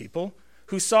 of all people,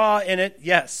 who saw in it,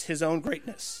 yes, his own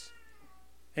greatness.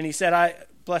 And he said, "I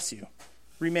bless you,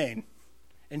 remain."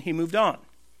 And he moved on.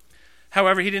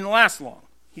 However, he didn't last long.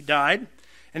 He died,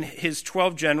 and his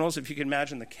 12 generals, if you can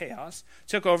imagine the chaos,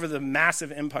 took over the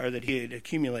massive empire that he had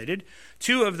accumulated.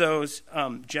 2 of those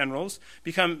generals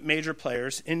become major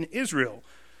players in Israel,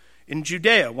 in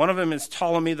Judea. One of them is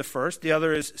Ptolemy the First. The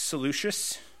other is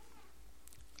Seleucus.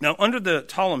 Now, under the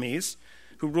Ptolemies,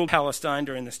 who ruled Palestine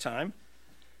during this time,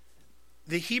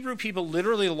 the Hebrew people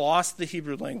literally lost the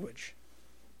Hebrew language.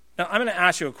 Now, I'm going to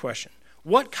ask you a question.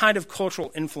 What kind of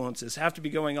cultural influences have to be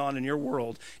going on in your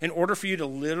world in order for you to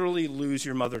literally lose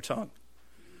your mother tongue?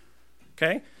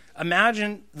 Okay?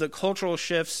 Imagine the cultural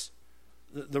shifts,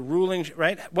 the ruling,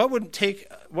 right? What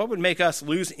would make us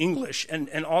lose English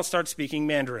and all start speaking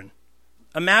Mandarin?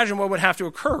 Imagine what would have to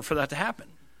occur for that to happen,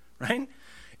 right?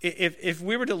 If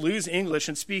we were to lose English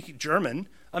and speak German,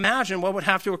 imagine what would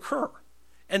have to occur.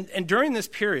 And during this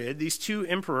period, these 2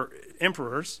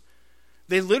 emperors,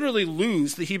 they literally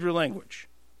lose the Hebrew language.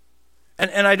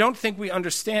 And I don't think we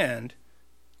understand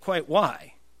quite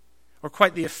why, or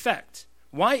quite the effect.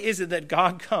 Why is it that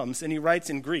God comes and he writes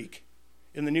in Greek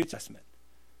in the New Testament?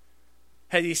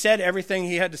 Had he said everything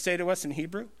he had to say to us in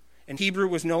Hebrew, and Hebrew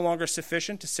was no longer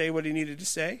sufficient to say what he needed to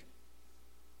say?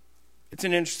 It's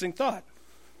an interesting thought.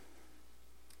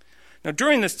 Now,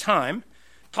 during this time,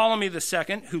 Ptolemy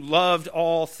II, who loved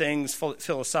all things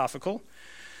philosophical,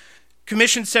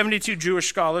 commissioned 72 Jewish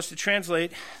scholars to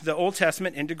translate the Old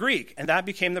Testament into Greek, and that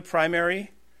became the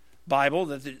primary Bible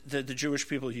that the Jewish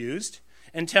people used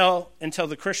until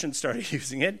the Christians started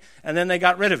using it, and then they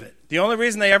got rid of it. The only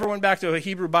reason they ever went back to a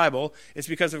Hebrew Bible is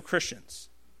because of Christians.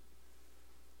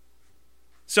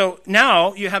 So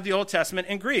now you have the Old Testament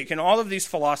in Greek, and all of these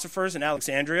philosophers in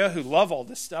Alexandria who love all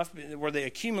this stuff, where they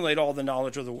accumulate all the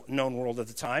knowledge of the known world at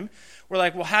the time, were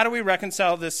like, well, how do we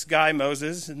reconcile this guy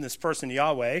Moses and this person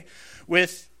Yahweh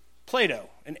with Plato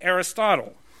and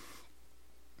Aristotle?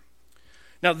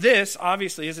 Now this,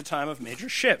 obviously, is a time of major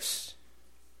shifts.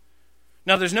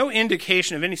 Now there's no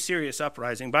indication of any serious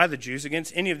uprising by the Jews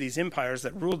against any of these empires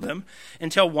that ruled them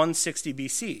until 160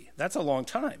 BC. That's a long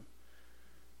time.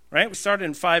 Right? We started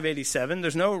in 587.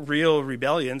 There's no real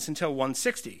rebellions until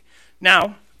 160.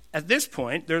 Now, at this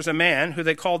point, there's a man who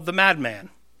they called the Madman,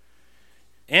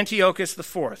 Antiochus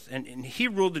IV. And he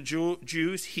ruled the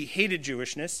Jews. He hated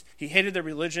Jewishness. He hated their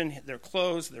religion, their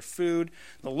clothes, their food,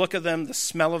 the look of them, the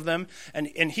smell of them. And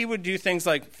he would do things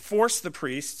like force the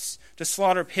priests to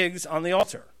slaughter pigs on the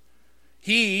altar.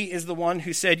 He is the one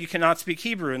who said you cannot speak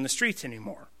Hebrew in the streets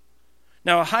anymore.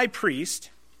 Now, a high priest,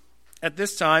 at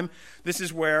this time, this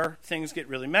is where things get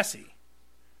really messy.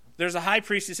 There's a high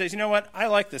priest who says, you know what, I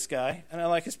like this guy, and I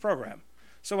like his program.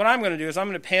 So what I'm going to do is I'm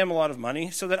going to pay him a lot of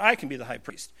money so that I can be the high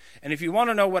priest. And if you want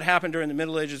to know what happened during the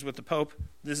Middle Ages with the Pope,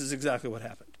 this is exactly what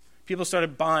happened. People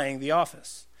started buying the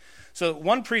office. So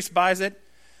one priest buys it,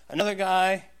 another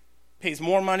guy pays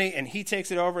more money, and he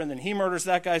takes it over, and then he murders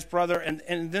that guy's brother,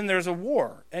 and then there's a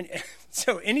war. And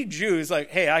so any Jew is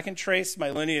like, hey, I can trace my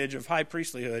lineage of high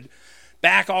priestlyhood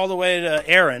back all the way to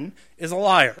Aaron, is a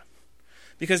liar.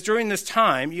 Because during this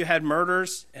time, you had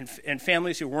murders and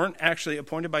families who weren't actually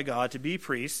appointed by God to be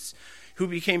priests who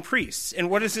became priests. And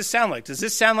what does this sound like? Does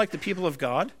this sound like the people of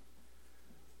God?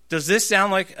 Does this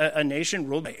sound like a nation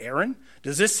ruled by Aaron?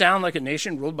 Does this sound like a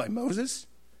nation ruled by Moses?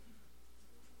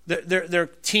 They're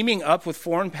teaming up with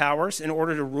foreign powers in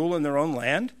order to rule in their own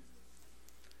land?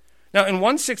 Now, in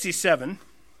 167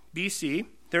 BC,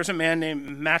 there's a man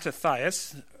named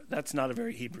Mattathias. That's not a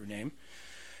very Hebrew name.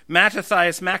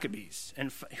 Mattathias Maccabees,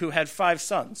 who had 5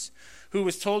 sons, who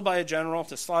was told by a general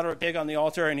to slaughter a pig on the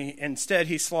altar, and instead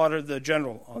he slaughtered the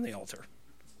general on the altar.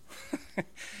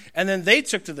 And then they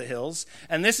took to the hills,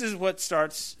 and this is what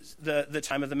starts the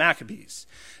time of the Maccabees.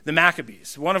 The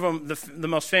Maccabees, one of them, the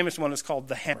most famous one is called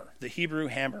the Hammer, the Hebrew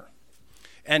Hammer.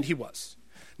 And he was.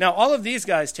 Now, all of these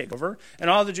guys take over, and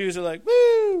all the Jews are like,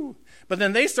 woo! But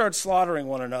then they start slaughtering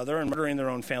one another and murdering their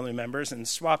own family members and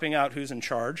swapping out who's in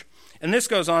charge. And this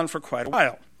goes on for quite a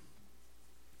while.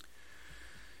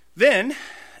 Then,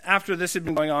 after this had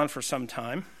been going on for some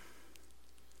time,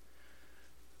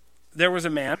 there was a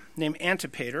man named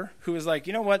Antipater who was like,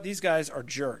 you know what, these guys are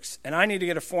jerks, and I need to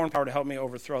get a foreign power to help me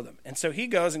overthrow them. And so he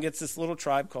goes and gets this little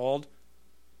tribe called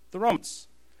the Romans.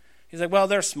 He's like, well,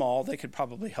 they're small, they could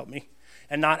probably help me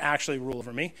and not actually rule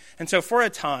over me. And so for a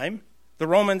time, the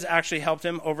Romans actually helped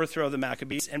him overthrow the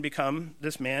Maccabees and become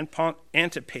this man,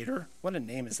 Antipater. What a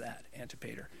name is that,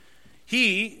 Antipater?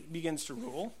 He begins to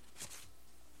rule.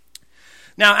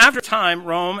 Now, after time,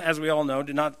 Rome, as we all know,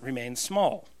 did not remain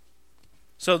small.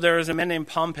 So there is a man named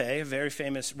Pompey, a very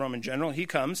famous Roman general. He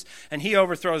comes, and he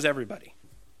overthrows everybody.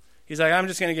 He's like, I'm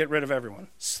just going to get rid of everyone,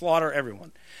 slaughter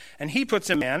everyone. And he puts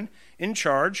a man in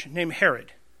charge named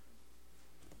Herod.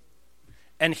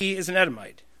 And he is an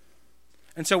Edomite.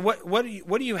 And so what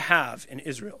do you have in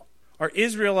Israel? Are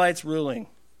Israelites ruling?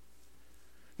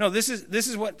 No, this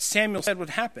is what Samuel said would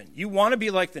happen. You want to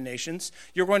be like the nations.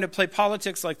 You're going to play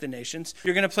politics like the nations.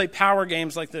 You're going to play power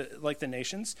games like the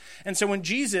nations. And so when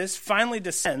Jesus finally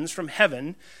descends from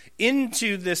heaven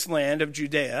into this land of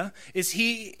Judea,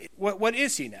 what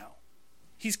is he now?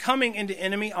 He's coming into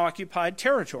enemy-occupied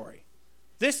territory.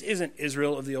 This isn't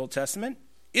Israel of the Old Testament.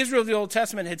 Israel of the Old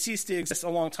Testament had ceased to exist a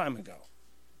long time ago.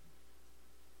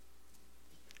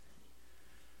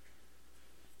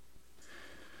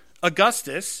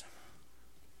 Augustus,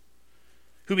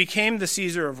 who became the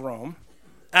Caesar of Rome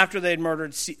after they had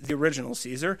murdered the original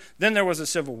Caesar, then there was a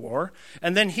civil war,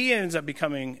 and then he ends up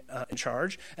becoming in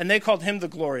charge, and they called him the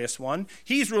Glorious One.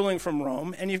 He's ruling from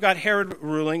Rome, and you've got Herod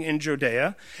ruling in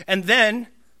Judea, and then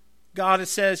God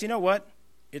says, you know what?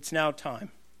 It's now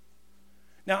time.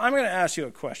 Now, I'm going to ask you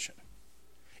a question.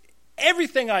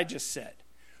 Everything I just said,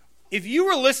 if you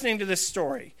were listening to this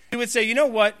story, you would say, you know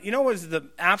what is the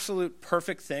absolute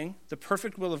perfect thing, the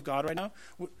perfect will of God right now?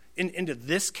 Into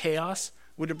this chaos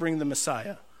would to bring the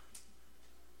Messiah.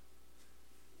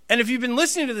 And if you've been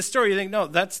listening to the story, you think, no,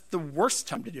 that's the worst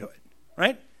time to do it,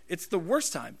 right? It's the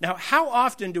worst time. Now, how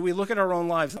often do we look at our own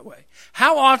lives that way?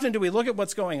 How often do we look at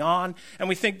what's going on and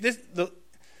we think,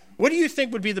 what do you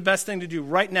think would be the best thing to do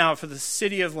right now for the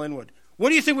city of Linwood? What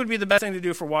do you think would be the best thing to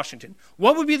do for Washington?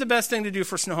 What would be the best thing to do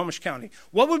for Snohomish County?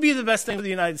 What would be the best thing for the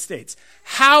United States?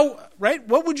 Right?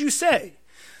 What would you say?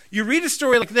 You read a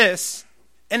story like this,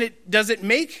 and does it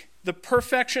make the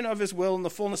perfection of his will and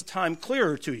the fullness of time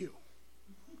clearer to you?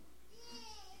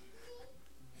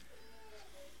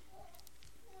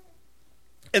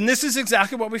 And this is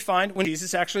exactly what we find when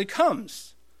Jesus actually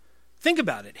comes. Think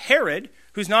about it. Herod,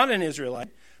 who's not an Israelite,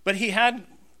 but he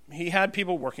had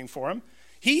people working for him.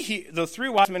 The 3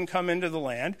 wise men come into the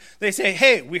land. They say,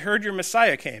 hey, we heard your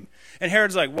Messiah came. And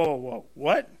Herod's like, whoa,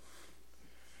 what?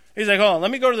 He's like, hold on,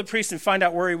 let me go to the priest and find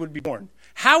out where he would be born.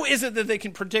 How is it that they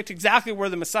can predict exactly where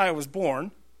the Messiah was born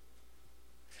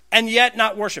and yet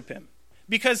not worship him?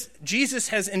 Because Jesus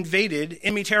has invaded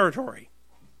enemy territory.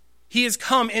 He has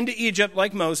come into Egypt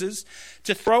like Moses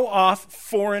to throw off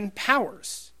foreign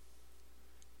powers.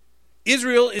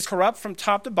 Israel is corrupt from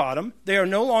top to bottom. They are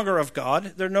no longer of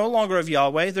God. They're no longer of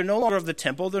Yahweh. They're no longer of the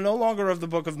temple. They're no longer of the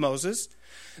book of Moses.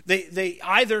 They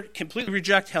either completely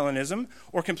reject Hellenism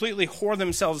or completely whore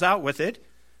themselves out with it,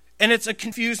 and it's a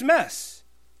confused mess.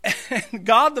 And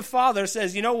God the Father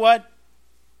says, you know what?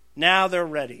 Now they're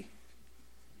ready.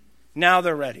 Now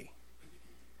they're ready.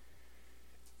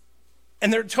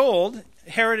 And they're told,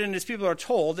 Herod and his people are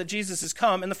told that Jesus has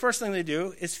come, and the first thing they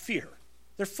do is fear.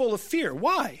 They're full of fear.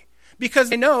 Why? Because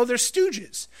they know they're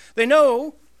stooges. They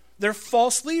know they're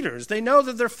false leaders. They know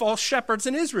that they're false shepherds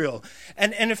in Israel.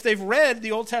 And if they've read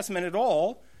the Old Testament at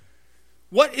all,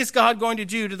 what is God going to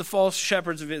do to the false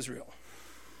shepherds of Israel?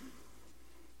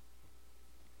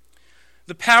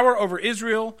 The power over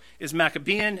Israel is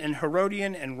Maccabean and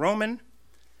Herodian and Roman.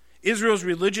 Israel's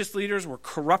religious leaders were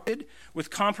corrupted with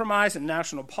compromise in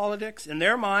national politics. In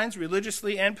their minds,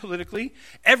 religiously and politically,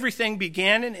 everything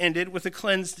began and ended with a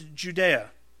cleansed Judea.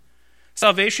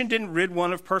 Salvation didn't rid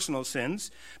one of personal sins,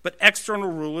 but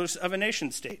external rulers of a nation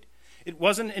state. It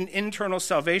wasn't an internal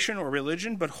salvation or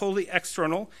religion, but wholly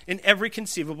external in every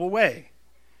conceivable way.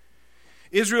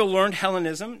 Israel learned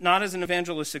Hellenism not as an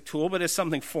evangelistic tool, but as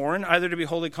something foreign, either to be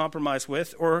wholly compromised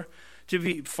with or to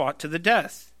be fought to the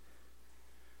death.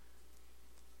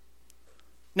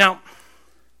 Now,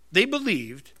 they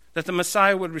believed that the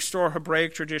Messiah would restore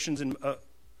Hebraic traditions and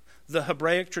the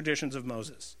Hebraic traditions of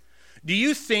Moses. Do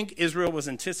you think Israel was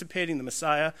anticipating the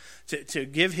Messiah to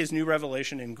give his new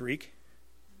revelation in Greek,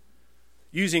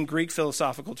 using Greek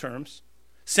philosophical terms,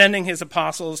 sending his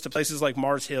apostles to places like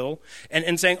Mars Hill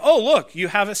and saying, oh, look, you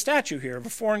have a statue here of a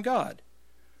foreign god?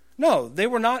 No, they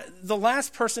were not. The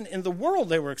last person in the world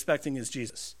they were expecting is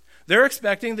Jesus. They're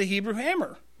expecting the Hebrew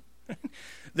hammer.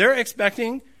 They're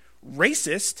expecting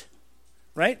racist,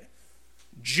 right?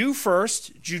 Jew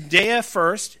first, Judea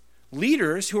first,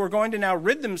 leaders who are going to now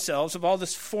rid themselves of all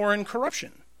this foreign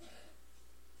corruption.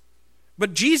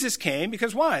 But Jesus came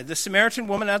because why? The Samaritan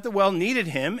woman at the well needed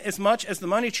him as much as the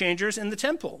money changers in the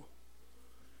temple.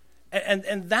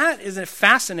 And that is a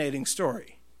fascinating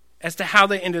story as to how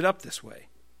they ended up this way.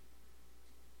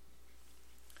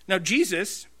 Now,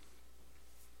 Jesus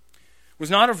was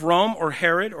not of Rome or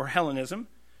Herod or Hellenism.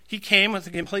 He came with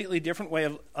a completely different way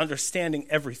of understanding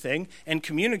everything and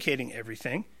communicating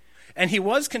everything. And he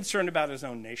was concerned about his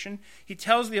own nation. He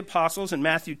tells the apostles in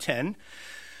Matthew 10,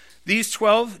 these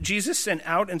 12 Jesus sent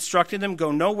out, instructing them,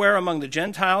 go nowhere among the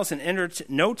Gentiles and enter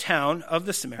no town of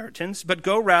the Samaritans, but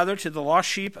go rather to the lost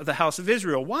sheep of the house of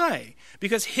Israel. Why?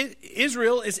 Because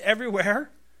Israel is everywhere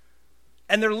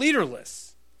and they're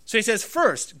leaderless. So he says,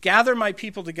 first, gather my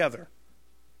people together.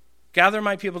 Gather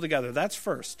my people together. That's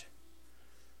first.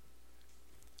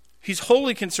 He's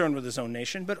wholly concerned with his own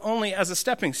nation, but only as a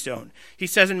stepping stone. He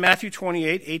says in Matthew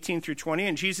 28, 18 through 20,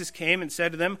 and Jesus came and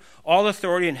said to them, all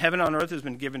authority in heaven and on earth has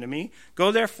been given to me.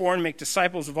 Go therefore and make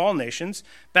disciples of all nations,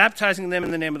 baptizing them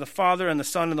in the name of the Father and the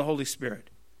Son and the Holy Spirit.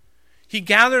 He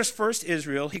gathers first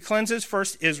Israel. He cleanses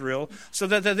first Israel so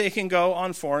that they can go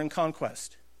on foreign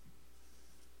conquest.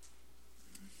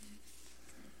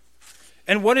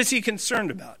 And what is he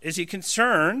concerned about? Is he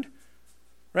concerned,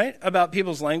 right, about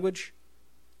people's language?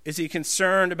 Is he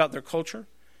concerned about their culture?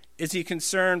 Is he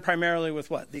concerned primarily with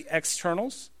what? The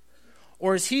externals?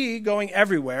 Or is he going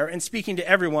everywhere and speaking to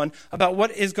everyone about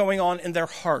what is going on in their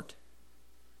heart?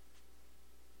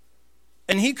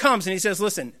 And he comes and he says,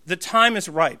 listen, the time is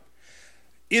ripe.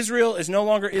 Israel is no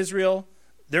longer Israel.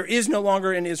 There is no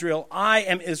longer an Israel. I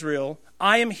am Israel.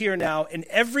 I am here now. And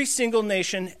every single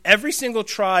nation, every single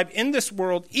tribe in this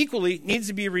world equally needs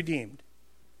to be redeemed.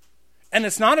 And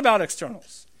it's not about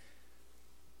externals.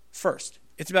 First,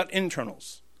 it's about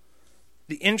internals.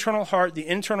 The internal heart, the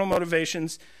internal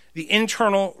motivations, the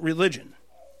internal religion.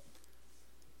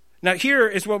 Now here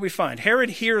is what we find. Herod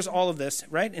hears all of this,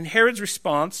 right? And Herod's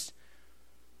response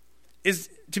is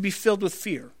to be filled with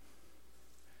fear.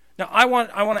 Now I want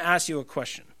to ask you a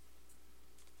question.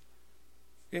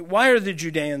 Okay, why are the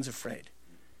Judeans afraid?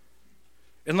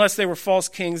 Unless they were false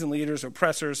kings and leaders,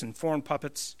 oppressors and foreign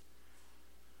puppets.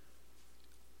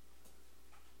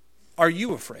 Are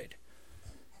you afraid?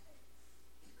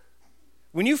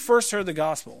 When you first heard the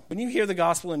gospel, when you hear the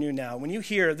gospel anew now, when you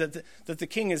hear that the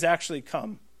king has actually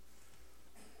come,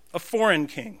 a foreign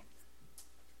king,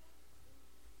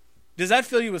 does that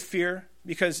fill you with fear?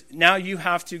 Because now you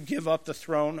have to give up the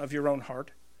throne of your own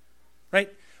heart,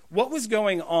 right? What was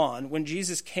going on when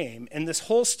Jesus came, and this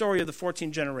whole story of the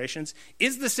 14 generations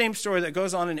is the same story that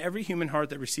goes on in every human heart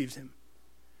that receives him.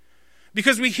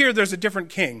 Because we hear there's a different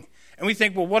king, and we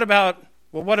think, well, what about?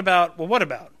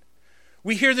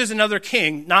 We hear there's another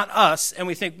king, not us, and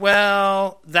we think,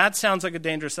 well, that sounds like a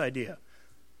dangerous idea.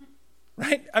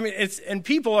 Right? I mean,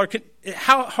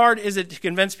 how hard is it to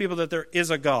convince people that there is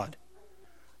a God?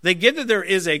 They get that there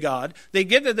is a God. They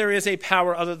get that there is a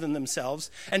power other than themselves.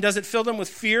 And does it fill them with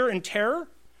fear and terror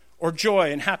or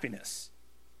joy and happiness?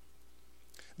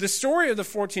 The story of the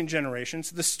 14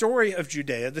 generations, the story of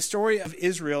Judea, the story of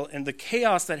Israel and the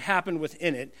chaos that happened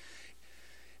within it,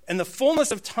 and the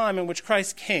fullness of time in which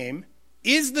Christ came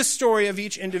is the story of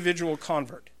each individual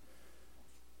convert.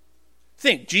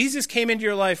 Think, Jesus came into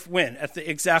your life when? At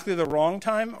exactly the wrong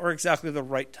time or exactly the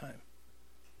right time?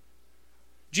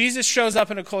 Jesus shows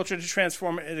up in a culture to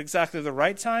transform it at exactly the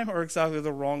right time or exactly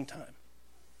the wrong time.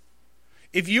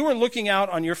 If you are looking out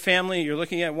on your family, you're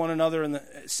looking at one another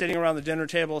sitting around the dinner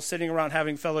table, sitting around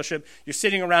having fellowship, you're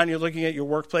sitting around, you're looking at your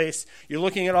workplace, you're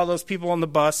looking at all those people on the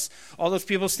bus, all those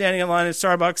people standing in line at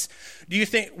Starbucks,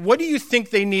 what do you think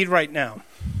they need right now?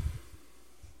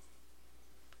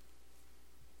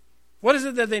 What is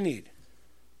it that they need?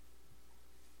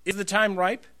 Is the time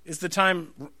ripe? Is the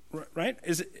time right?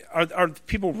 Are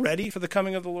people ready for the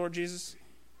coming of the Lord Jesus?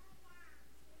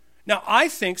 Now, I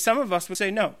think some of us would say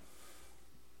no.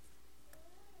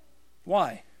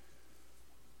 Why?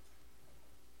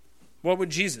 What would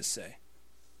Jesus say?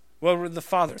 What would the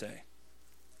Father say?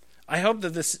 I hope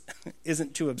that this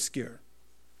isn't too obscure.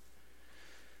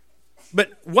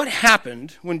 But what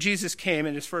happened when Jesus came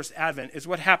in his first advent is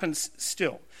what happens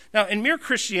still. Now, in Mere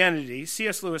Christianity,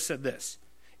 C.S. Lewis said this: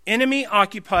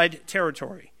 enemy-occupied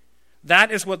territory.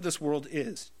 That is what this world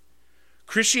is.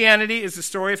 Christianity is the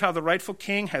story of how the rightful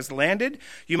king has landed,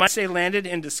 you might say landed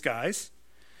in disguise,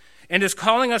 and is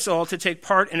calling us all to take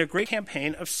part in a great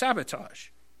campaign of sabotage.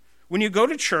 When you go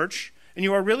to church and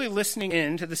you are really listening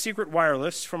in to the secret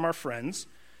wireless from our friends,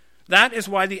 that is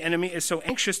why the enemy is so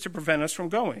anxious to prevent us from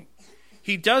going.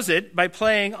 He does it by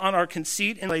playing on our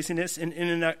conceit and laziness and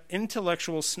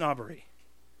intellectual snobbery.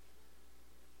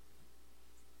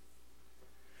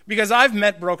 Because I've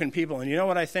met broken people, and you know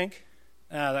what I think?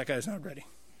 That guy's not ready.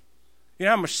 You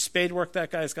know how much spade work that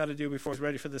guy's got to do before he's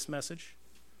ready for this message?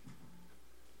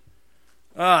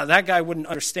 That guy wouldn't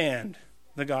understand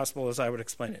the gospel as I would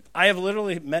explain it. I have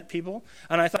literally met people,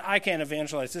 and I thought, I can't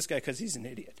evangelize this guy because he's an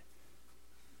idiot.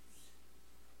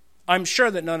 I'm sure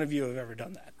that none of you have ever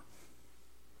done that.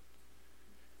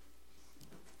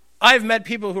 I've met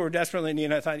people who are desperately in need,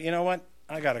 and I thought, you know what?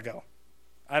 I got to go.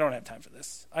 I don't have time for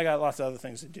this. I got lots of other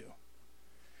things to do.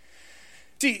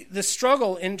 See, the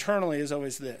struggle internally is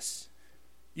always this.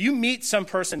 You meet some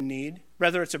person in need,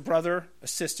 whether it's a brother, a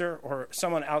sister, or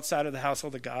someone outside of the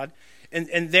household of God,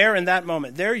 and there in that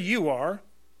moment, there you are,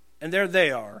 and there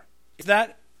they are. Is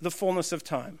that the fullness of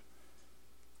time?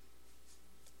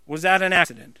 Was that an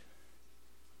accident?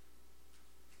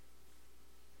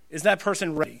 Is that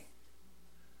person ready?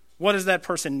 What does that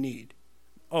person need?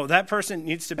 Oh, that person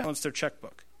needs to balance their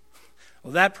checkbook.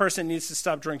 Well, that person needs to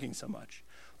stop drinking so much.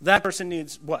 That person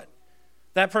needs what?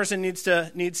 That person needs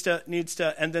to,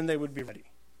 and then they would be ready.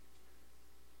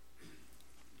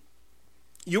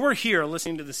 You are here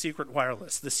listening to the secret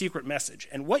wireless, the secret message,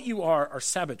 and what you are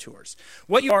saboteurs.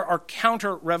 What you are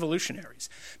counter-revolutionaries.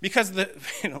 Because,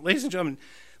 ladies and gentlemen,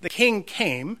 the king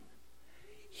came,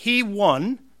 he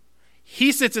won,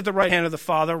 he sits at the right hand of the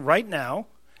Father right now,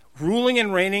 ruling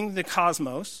and reigning the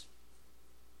cosmos.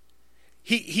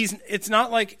 It's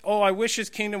not like, I wish his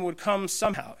kingdom would come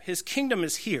somehow. His kingdom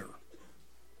is here.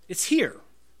 It's here.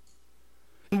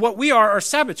 And what we are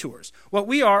saboteurs. What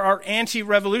we are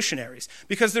anti-revolutionaries.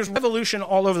 Because there's revolution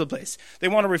all over the place. They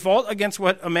want to revolt against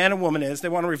what a man and woman is. They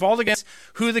want to revolt against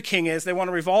who the king is. They want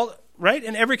to revolt, right,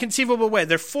 in every conceivable way.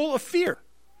 They're full of fear.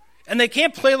 And they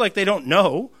can't play like they don't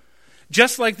know,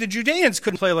 just like the Judeans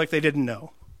couldn't play like they didn't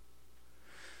know.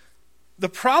 The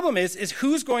problem is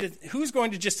who's going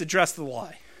to just address the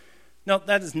lie? No,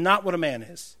 that is not what a man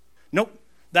is. Nope,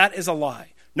 that is a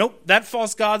lie. Nope, that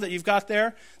false god that you've got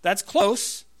there, that's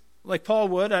close, like Paul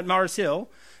would at Mars Hill,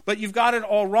 but you've got it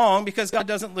all wrong because God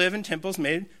doesn't live in temples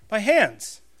made by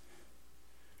hands.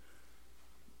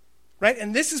 Right?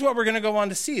 And this is what we're going to go on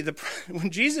to see. When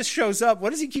Jesus shows up, what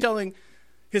does he keep telling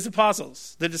his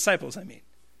apostles, the disciples,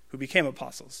 who became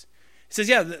apostles? He says,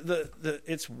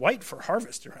 it's white for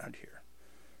harvest around here.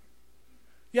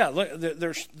 Yeah, look,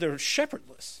 they're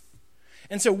shepherdless.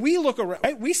 And so we look around,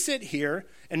 right? We sit here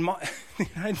in the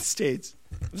United States.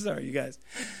 I'm sorry, you guys.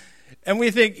 And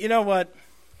we think, you know what?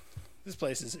 This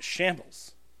place is a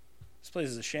shambles. This place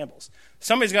is a shambles.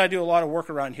 Somebody's got to do a lot of work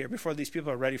around here before these people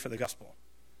are ready for the gospel.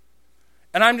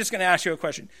 And I'm just going to ask you a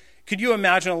question. Could you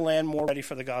imagine a land more ready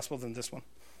for the gospel than this one?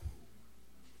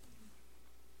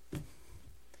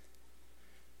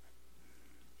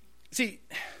 See,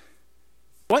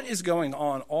 what is going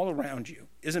on all around you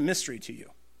is a mystery to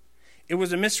you. It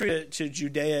was a mystery to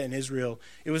Judea and Israel.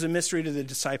 It was a mystery to the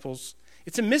disciples.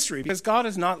 It's a mystery because God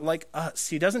is not like us.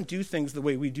 He doesn't do things the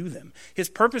way we do them. His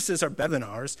purposes are better than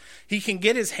ours. He can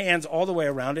get his hands all the way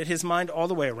around it, his mind all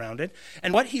the way around it.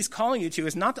 And what he's calling you to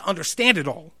is not to understand it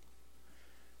all.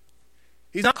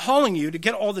 He's not calling you to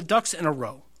get all the ducks in a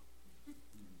row.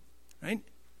 Right?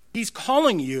 He's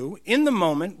calling you in the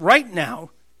moment, right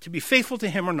now, to be faithful to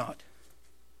him or not.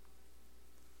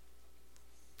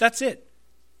 That's it.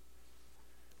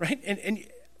 Right? And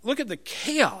look at the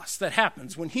chaos that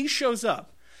happens when he shows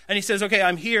up and he says, okay,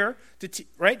 I'm here to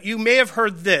right? You may have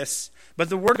heard this, but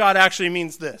the word God actually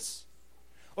means this.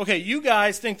 Okay, you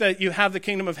guys think that you have the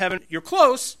kingdom of heaven. You're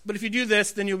close, but if you do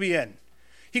this, then you'll be in.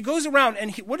 He goes around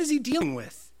and what is he dealing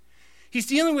with? He's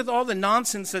dealing with all the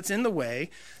nonsense that's in the way,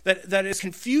 that is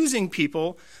confusing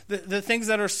people, the things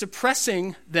that are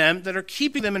suppressing them, that are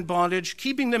keeping them in bondage,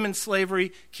 keeping them in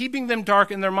slavery, keeping them dark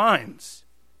in their minds.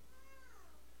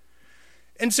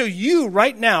 And so you,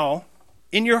 right now,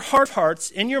 in your hearts,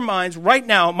 in your minds, right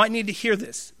now, might need to hear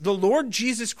this. The Lord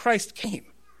Jesus Christ came.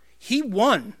 He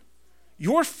won.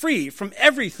 You're free from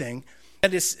everything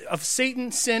that is of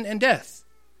Satan, sin, and death.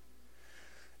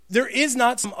 There is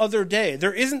not some other day.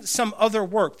 There isn't some other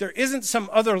work. There isn't some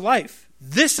other life.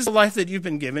 This is the life that you've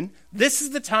been given. This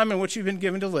is the time in which you've been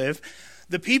given to live.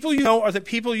 The people you know are the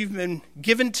people you've been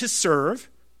given to serve.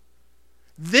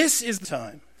 This is the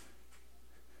time.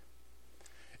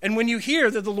 And when you hear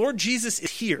that the Lord Jesus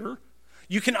is here,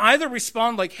 you can either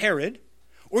respond like Herod,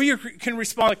 or you can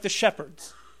respond like the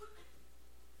shepherds.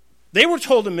 They were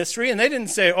told a mystery, and they didn't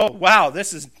say, oh, wow,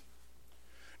 this is...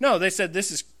 No, they said,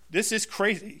 this is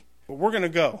crazy, but we're going to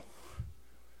go.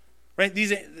 Right?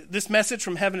 This message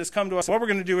from heaven has come to us. What we're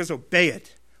going to do is obey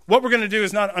it. What we're going to do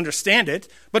is not understand it,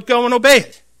 but go and obey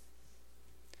it.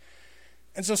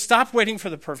 And so stop waiting for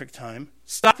the perfect time.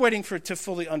 Stop waiting to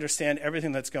fully understand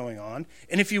everything that's going on.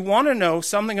 And if you want to know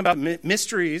something about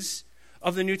mysteries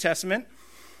of the New Testament,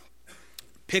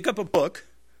 pick up a book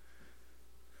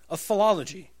of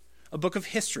philology, a book of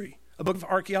history, a book of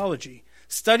archaeology.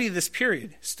 Study this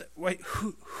period.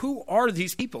 Who are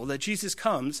these people that Jesus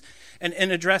comes and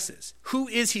addresses? Who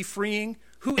is he freeing?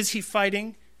 Who is he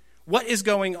fighting? What is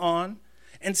going on?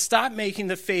 And stop making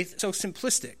the faith so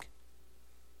simplistic.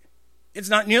 It's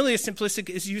not nearly as simplistic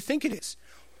as you think it is.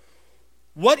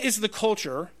 What is the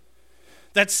culture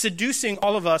that's seducing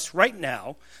all of us right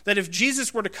now, that if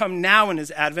Jesus were to come now in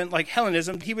his advent, like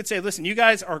Hellenism, he would say, listen, you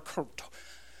guys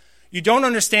you don't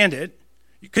understand it,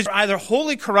 because you're either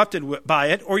wholly corrupted by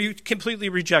it or you completely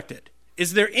reject it.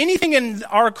 Is there anything in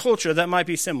our culture that might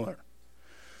be similar?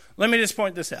 Let me just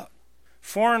point this out.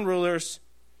 Foreign rulers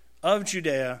of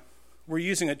Judea were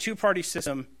using a two-party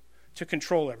system to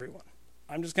control everyone.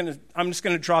 I'm just going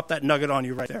to drop that nugget on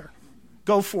you right there.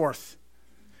 Go forth.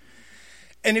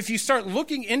 And if you start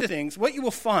looking into things, what you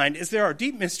will find is there are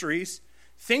deep mysteries,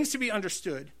 things to be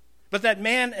understood, but that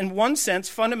man, in one sense,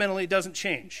 fundamentally doesn't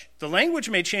change. The language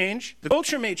may change, the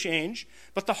culture may change,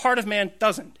 but the heart of man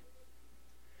doesn't.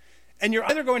 And you're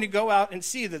either going to go out and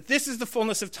see that this is the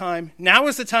fullness of time, now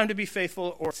is the time to be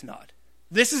faithful, or it's not.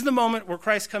 This is the moment where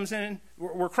Christ comes in,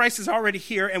 where Christ is already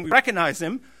here, and we recognize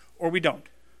him, or we don't.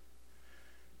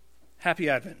 Happy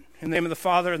Advent. In the name of the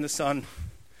Father, and the Son,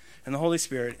 and the Holy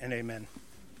Spirit, and amen.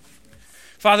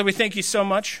 Father, we thank you so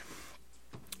much,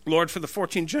 Lord, for the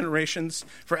 14 generations,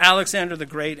 for Alexander the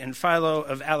Great and Philo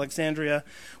of Alexandria.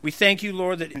 We thank you,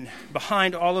 Lord, that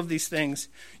behind all of these things,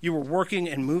 you were working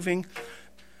and moving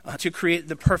to create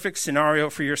the perfect scenario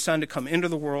for your Son to come into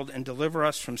the world and deliver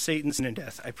us from Satan's sin and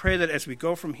death. I pray that as we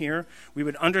go from here, we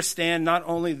would understand not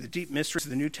only the deep mysteries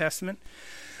of the New Testament,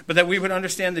 but that we would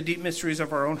understand the deep mysteries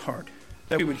of our own heart,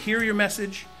 that we would hear your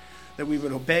message, that we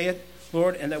would obey it,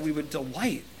 Lord, and that we would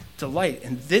delight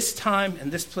in this time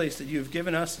and this place that you have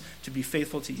given us to be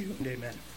faithful to you. And amen.